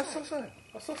A soso? sausage.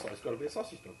 A soso's got to be a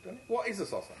sausage dog, doesn't it? What is a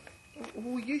soso?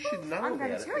 Well, you should know I'm about going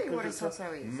to it tell you what a because it's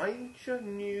soso is. major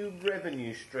new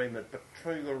revenue stream at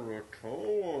Petrega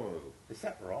Record. Is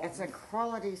that right? It's a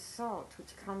quality salt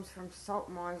which comes from salt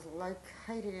mines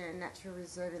located in a natural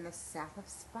reserve in the south of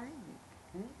Spain.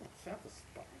 South of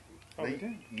Spain. Oh, we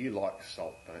do. You like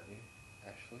salt, don't you,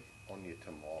 Ashley? On your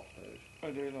tomatoes.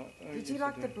 I do like. Oh, Did yes, you I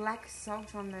like do. the black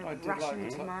salt on the I did Russian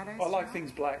like tomatoes? I like John?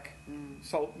 things black.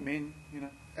 Salt, men, you know.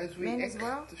 As we Men as exit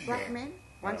well? the show. Black men?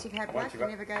 Once you've had Once black, you've you had-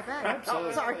 never go back. Absolutely.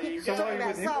 Oh, sorry. So Talking why about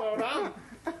with him? salt. Well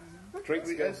done. Drinks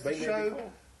As girls the been there show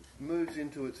before. moves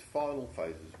into its final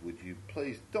phases, would you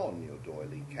please don your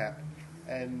doily cap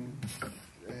and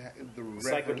the reverence...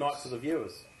 Say good night to the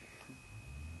viewers.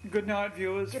 Good night,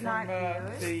 viewers. Good from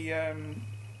night, viewers. the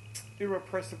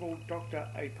irrepressible Dr.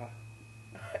 Aper.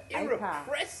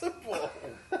 Irrepressible.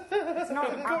 It's not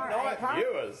Good night, our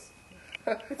viewers.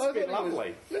 It's a bit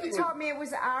lovely. You told me it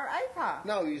was R. Aper.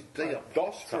 No, he's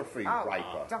Diapostrophe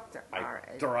Raper. Dr. R.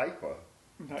 Aper. Draper.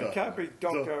 No, it can't be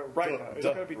Dr. Raper. It's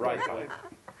got to be Dr. Raper. Raper.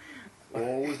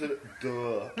 Or was it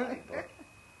Raper?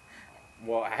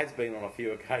 Well, it has been on a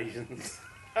few occasions.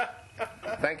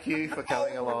 Thank you for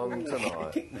coming along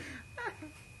tonight.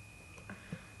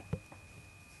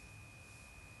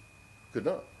 Good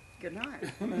night. Good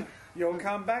night. You'll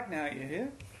come back now, you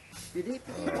hear?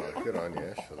 Oh, good on you,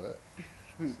 Ash, for that.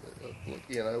 Look,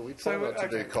 you know, we try not to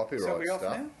do okay. copyright So we off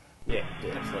stuff. now? Yeah,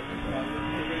 absolutely.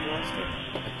 Everybody wants to.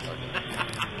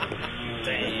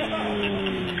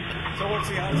 So what's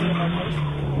the answer to my question?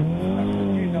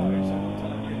 You know, so I'm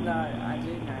telling you. No, I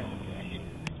do know.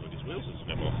 His wheels has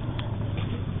come off.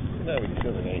 No, we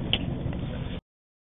shouldn't.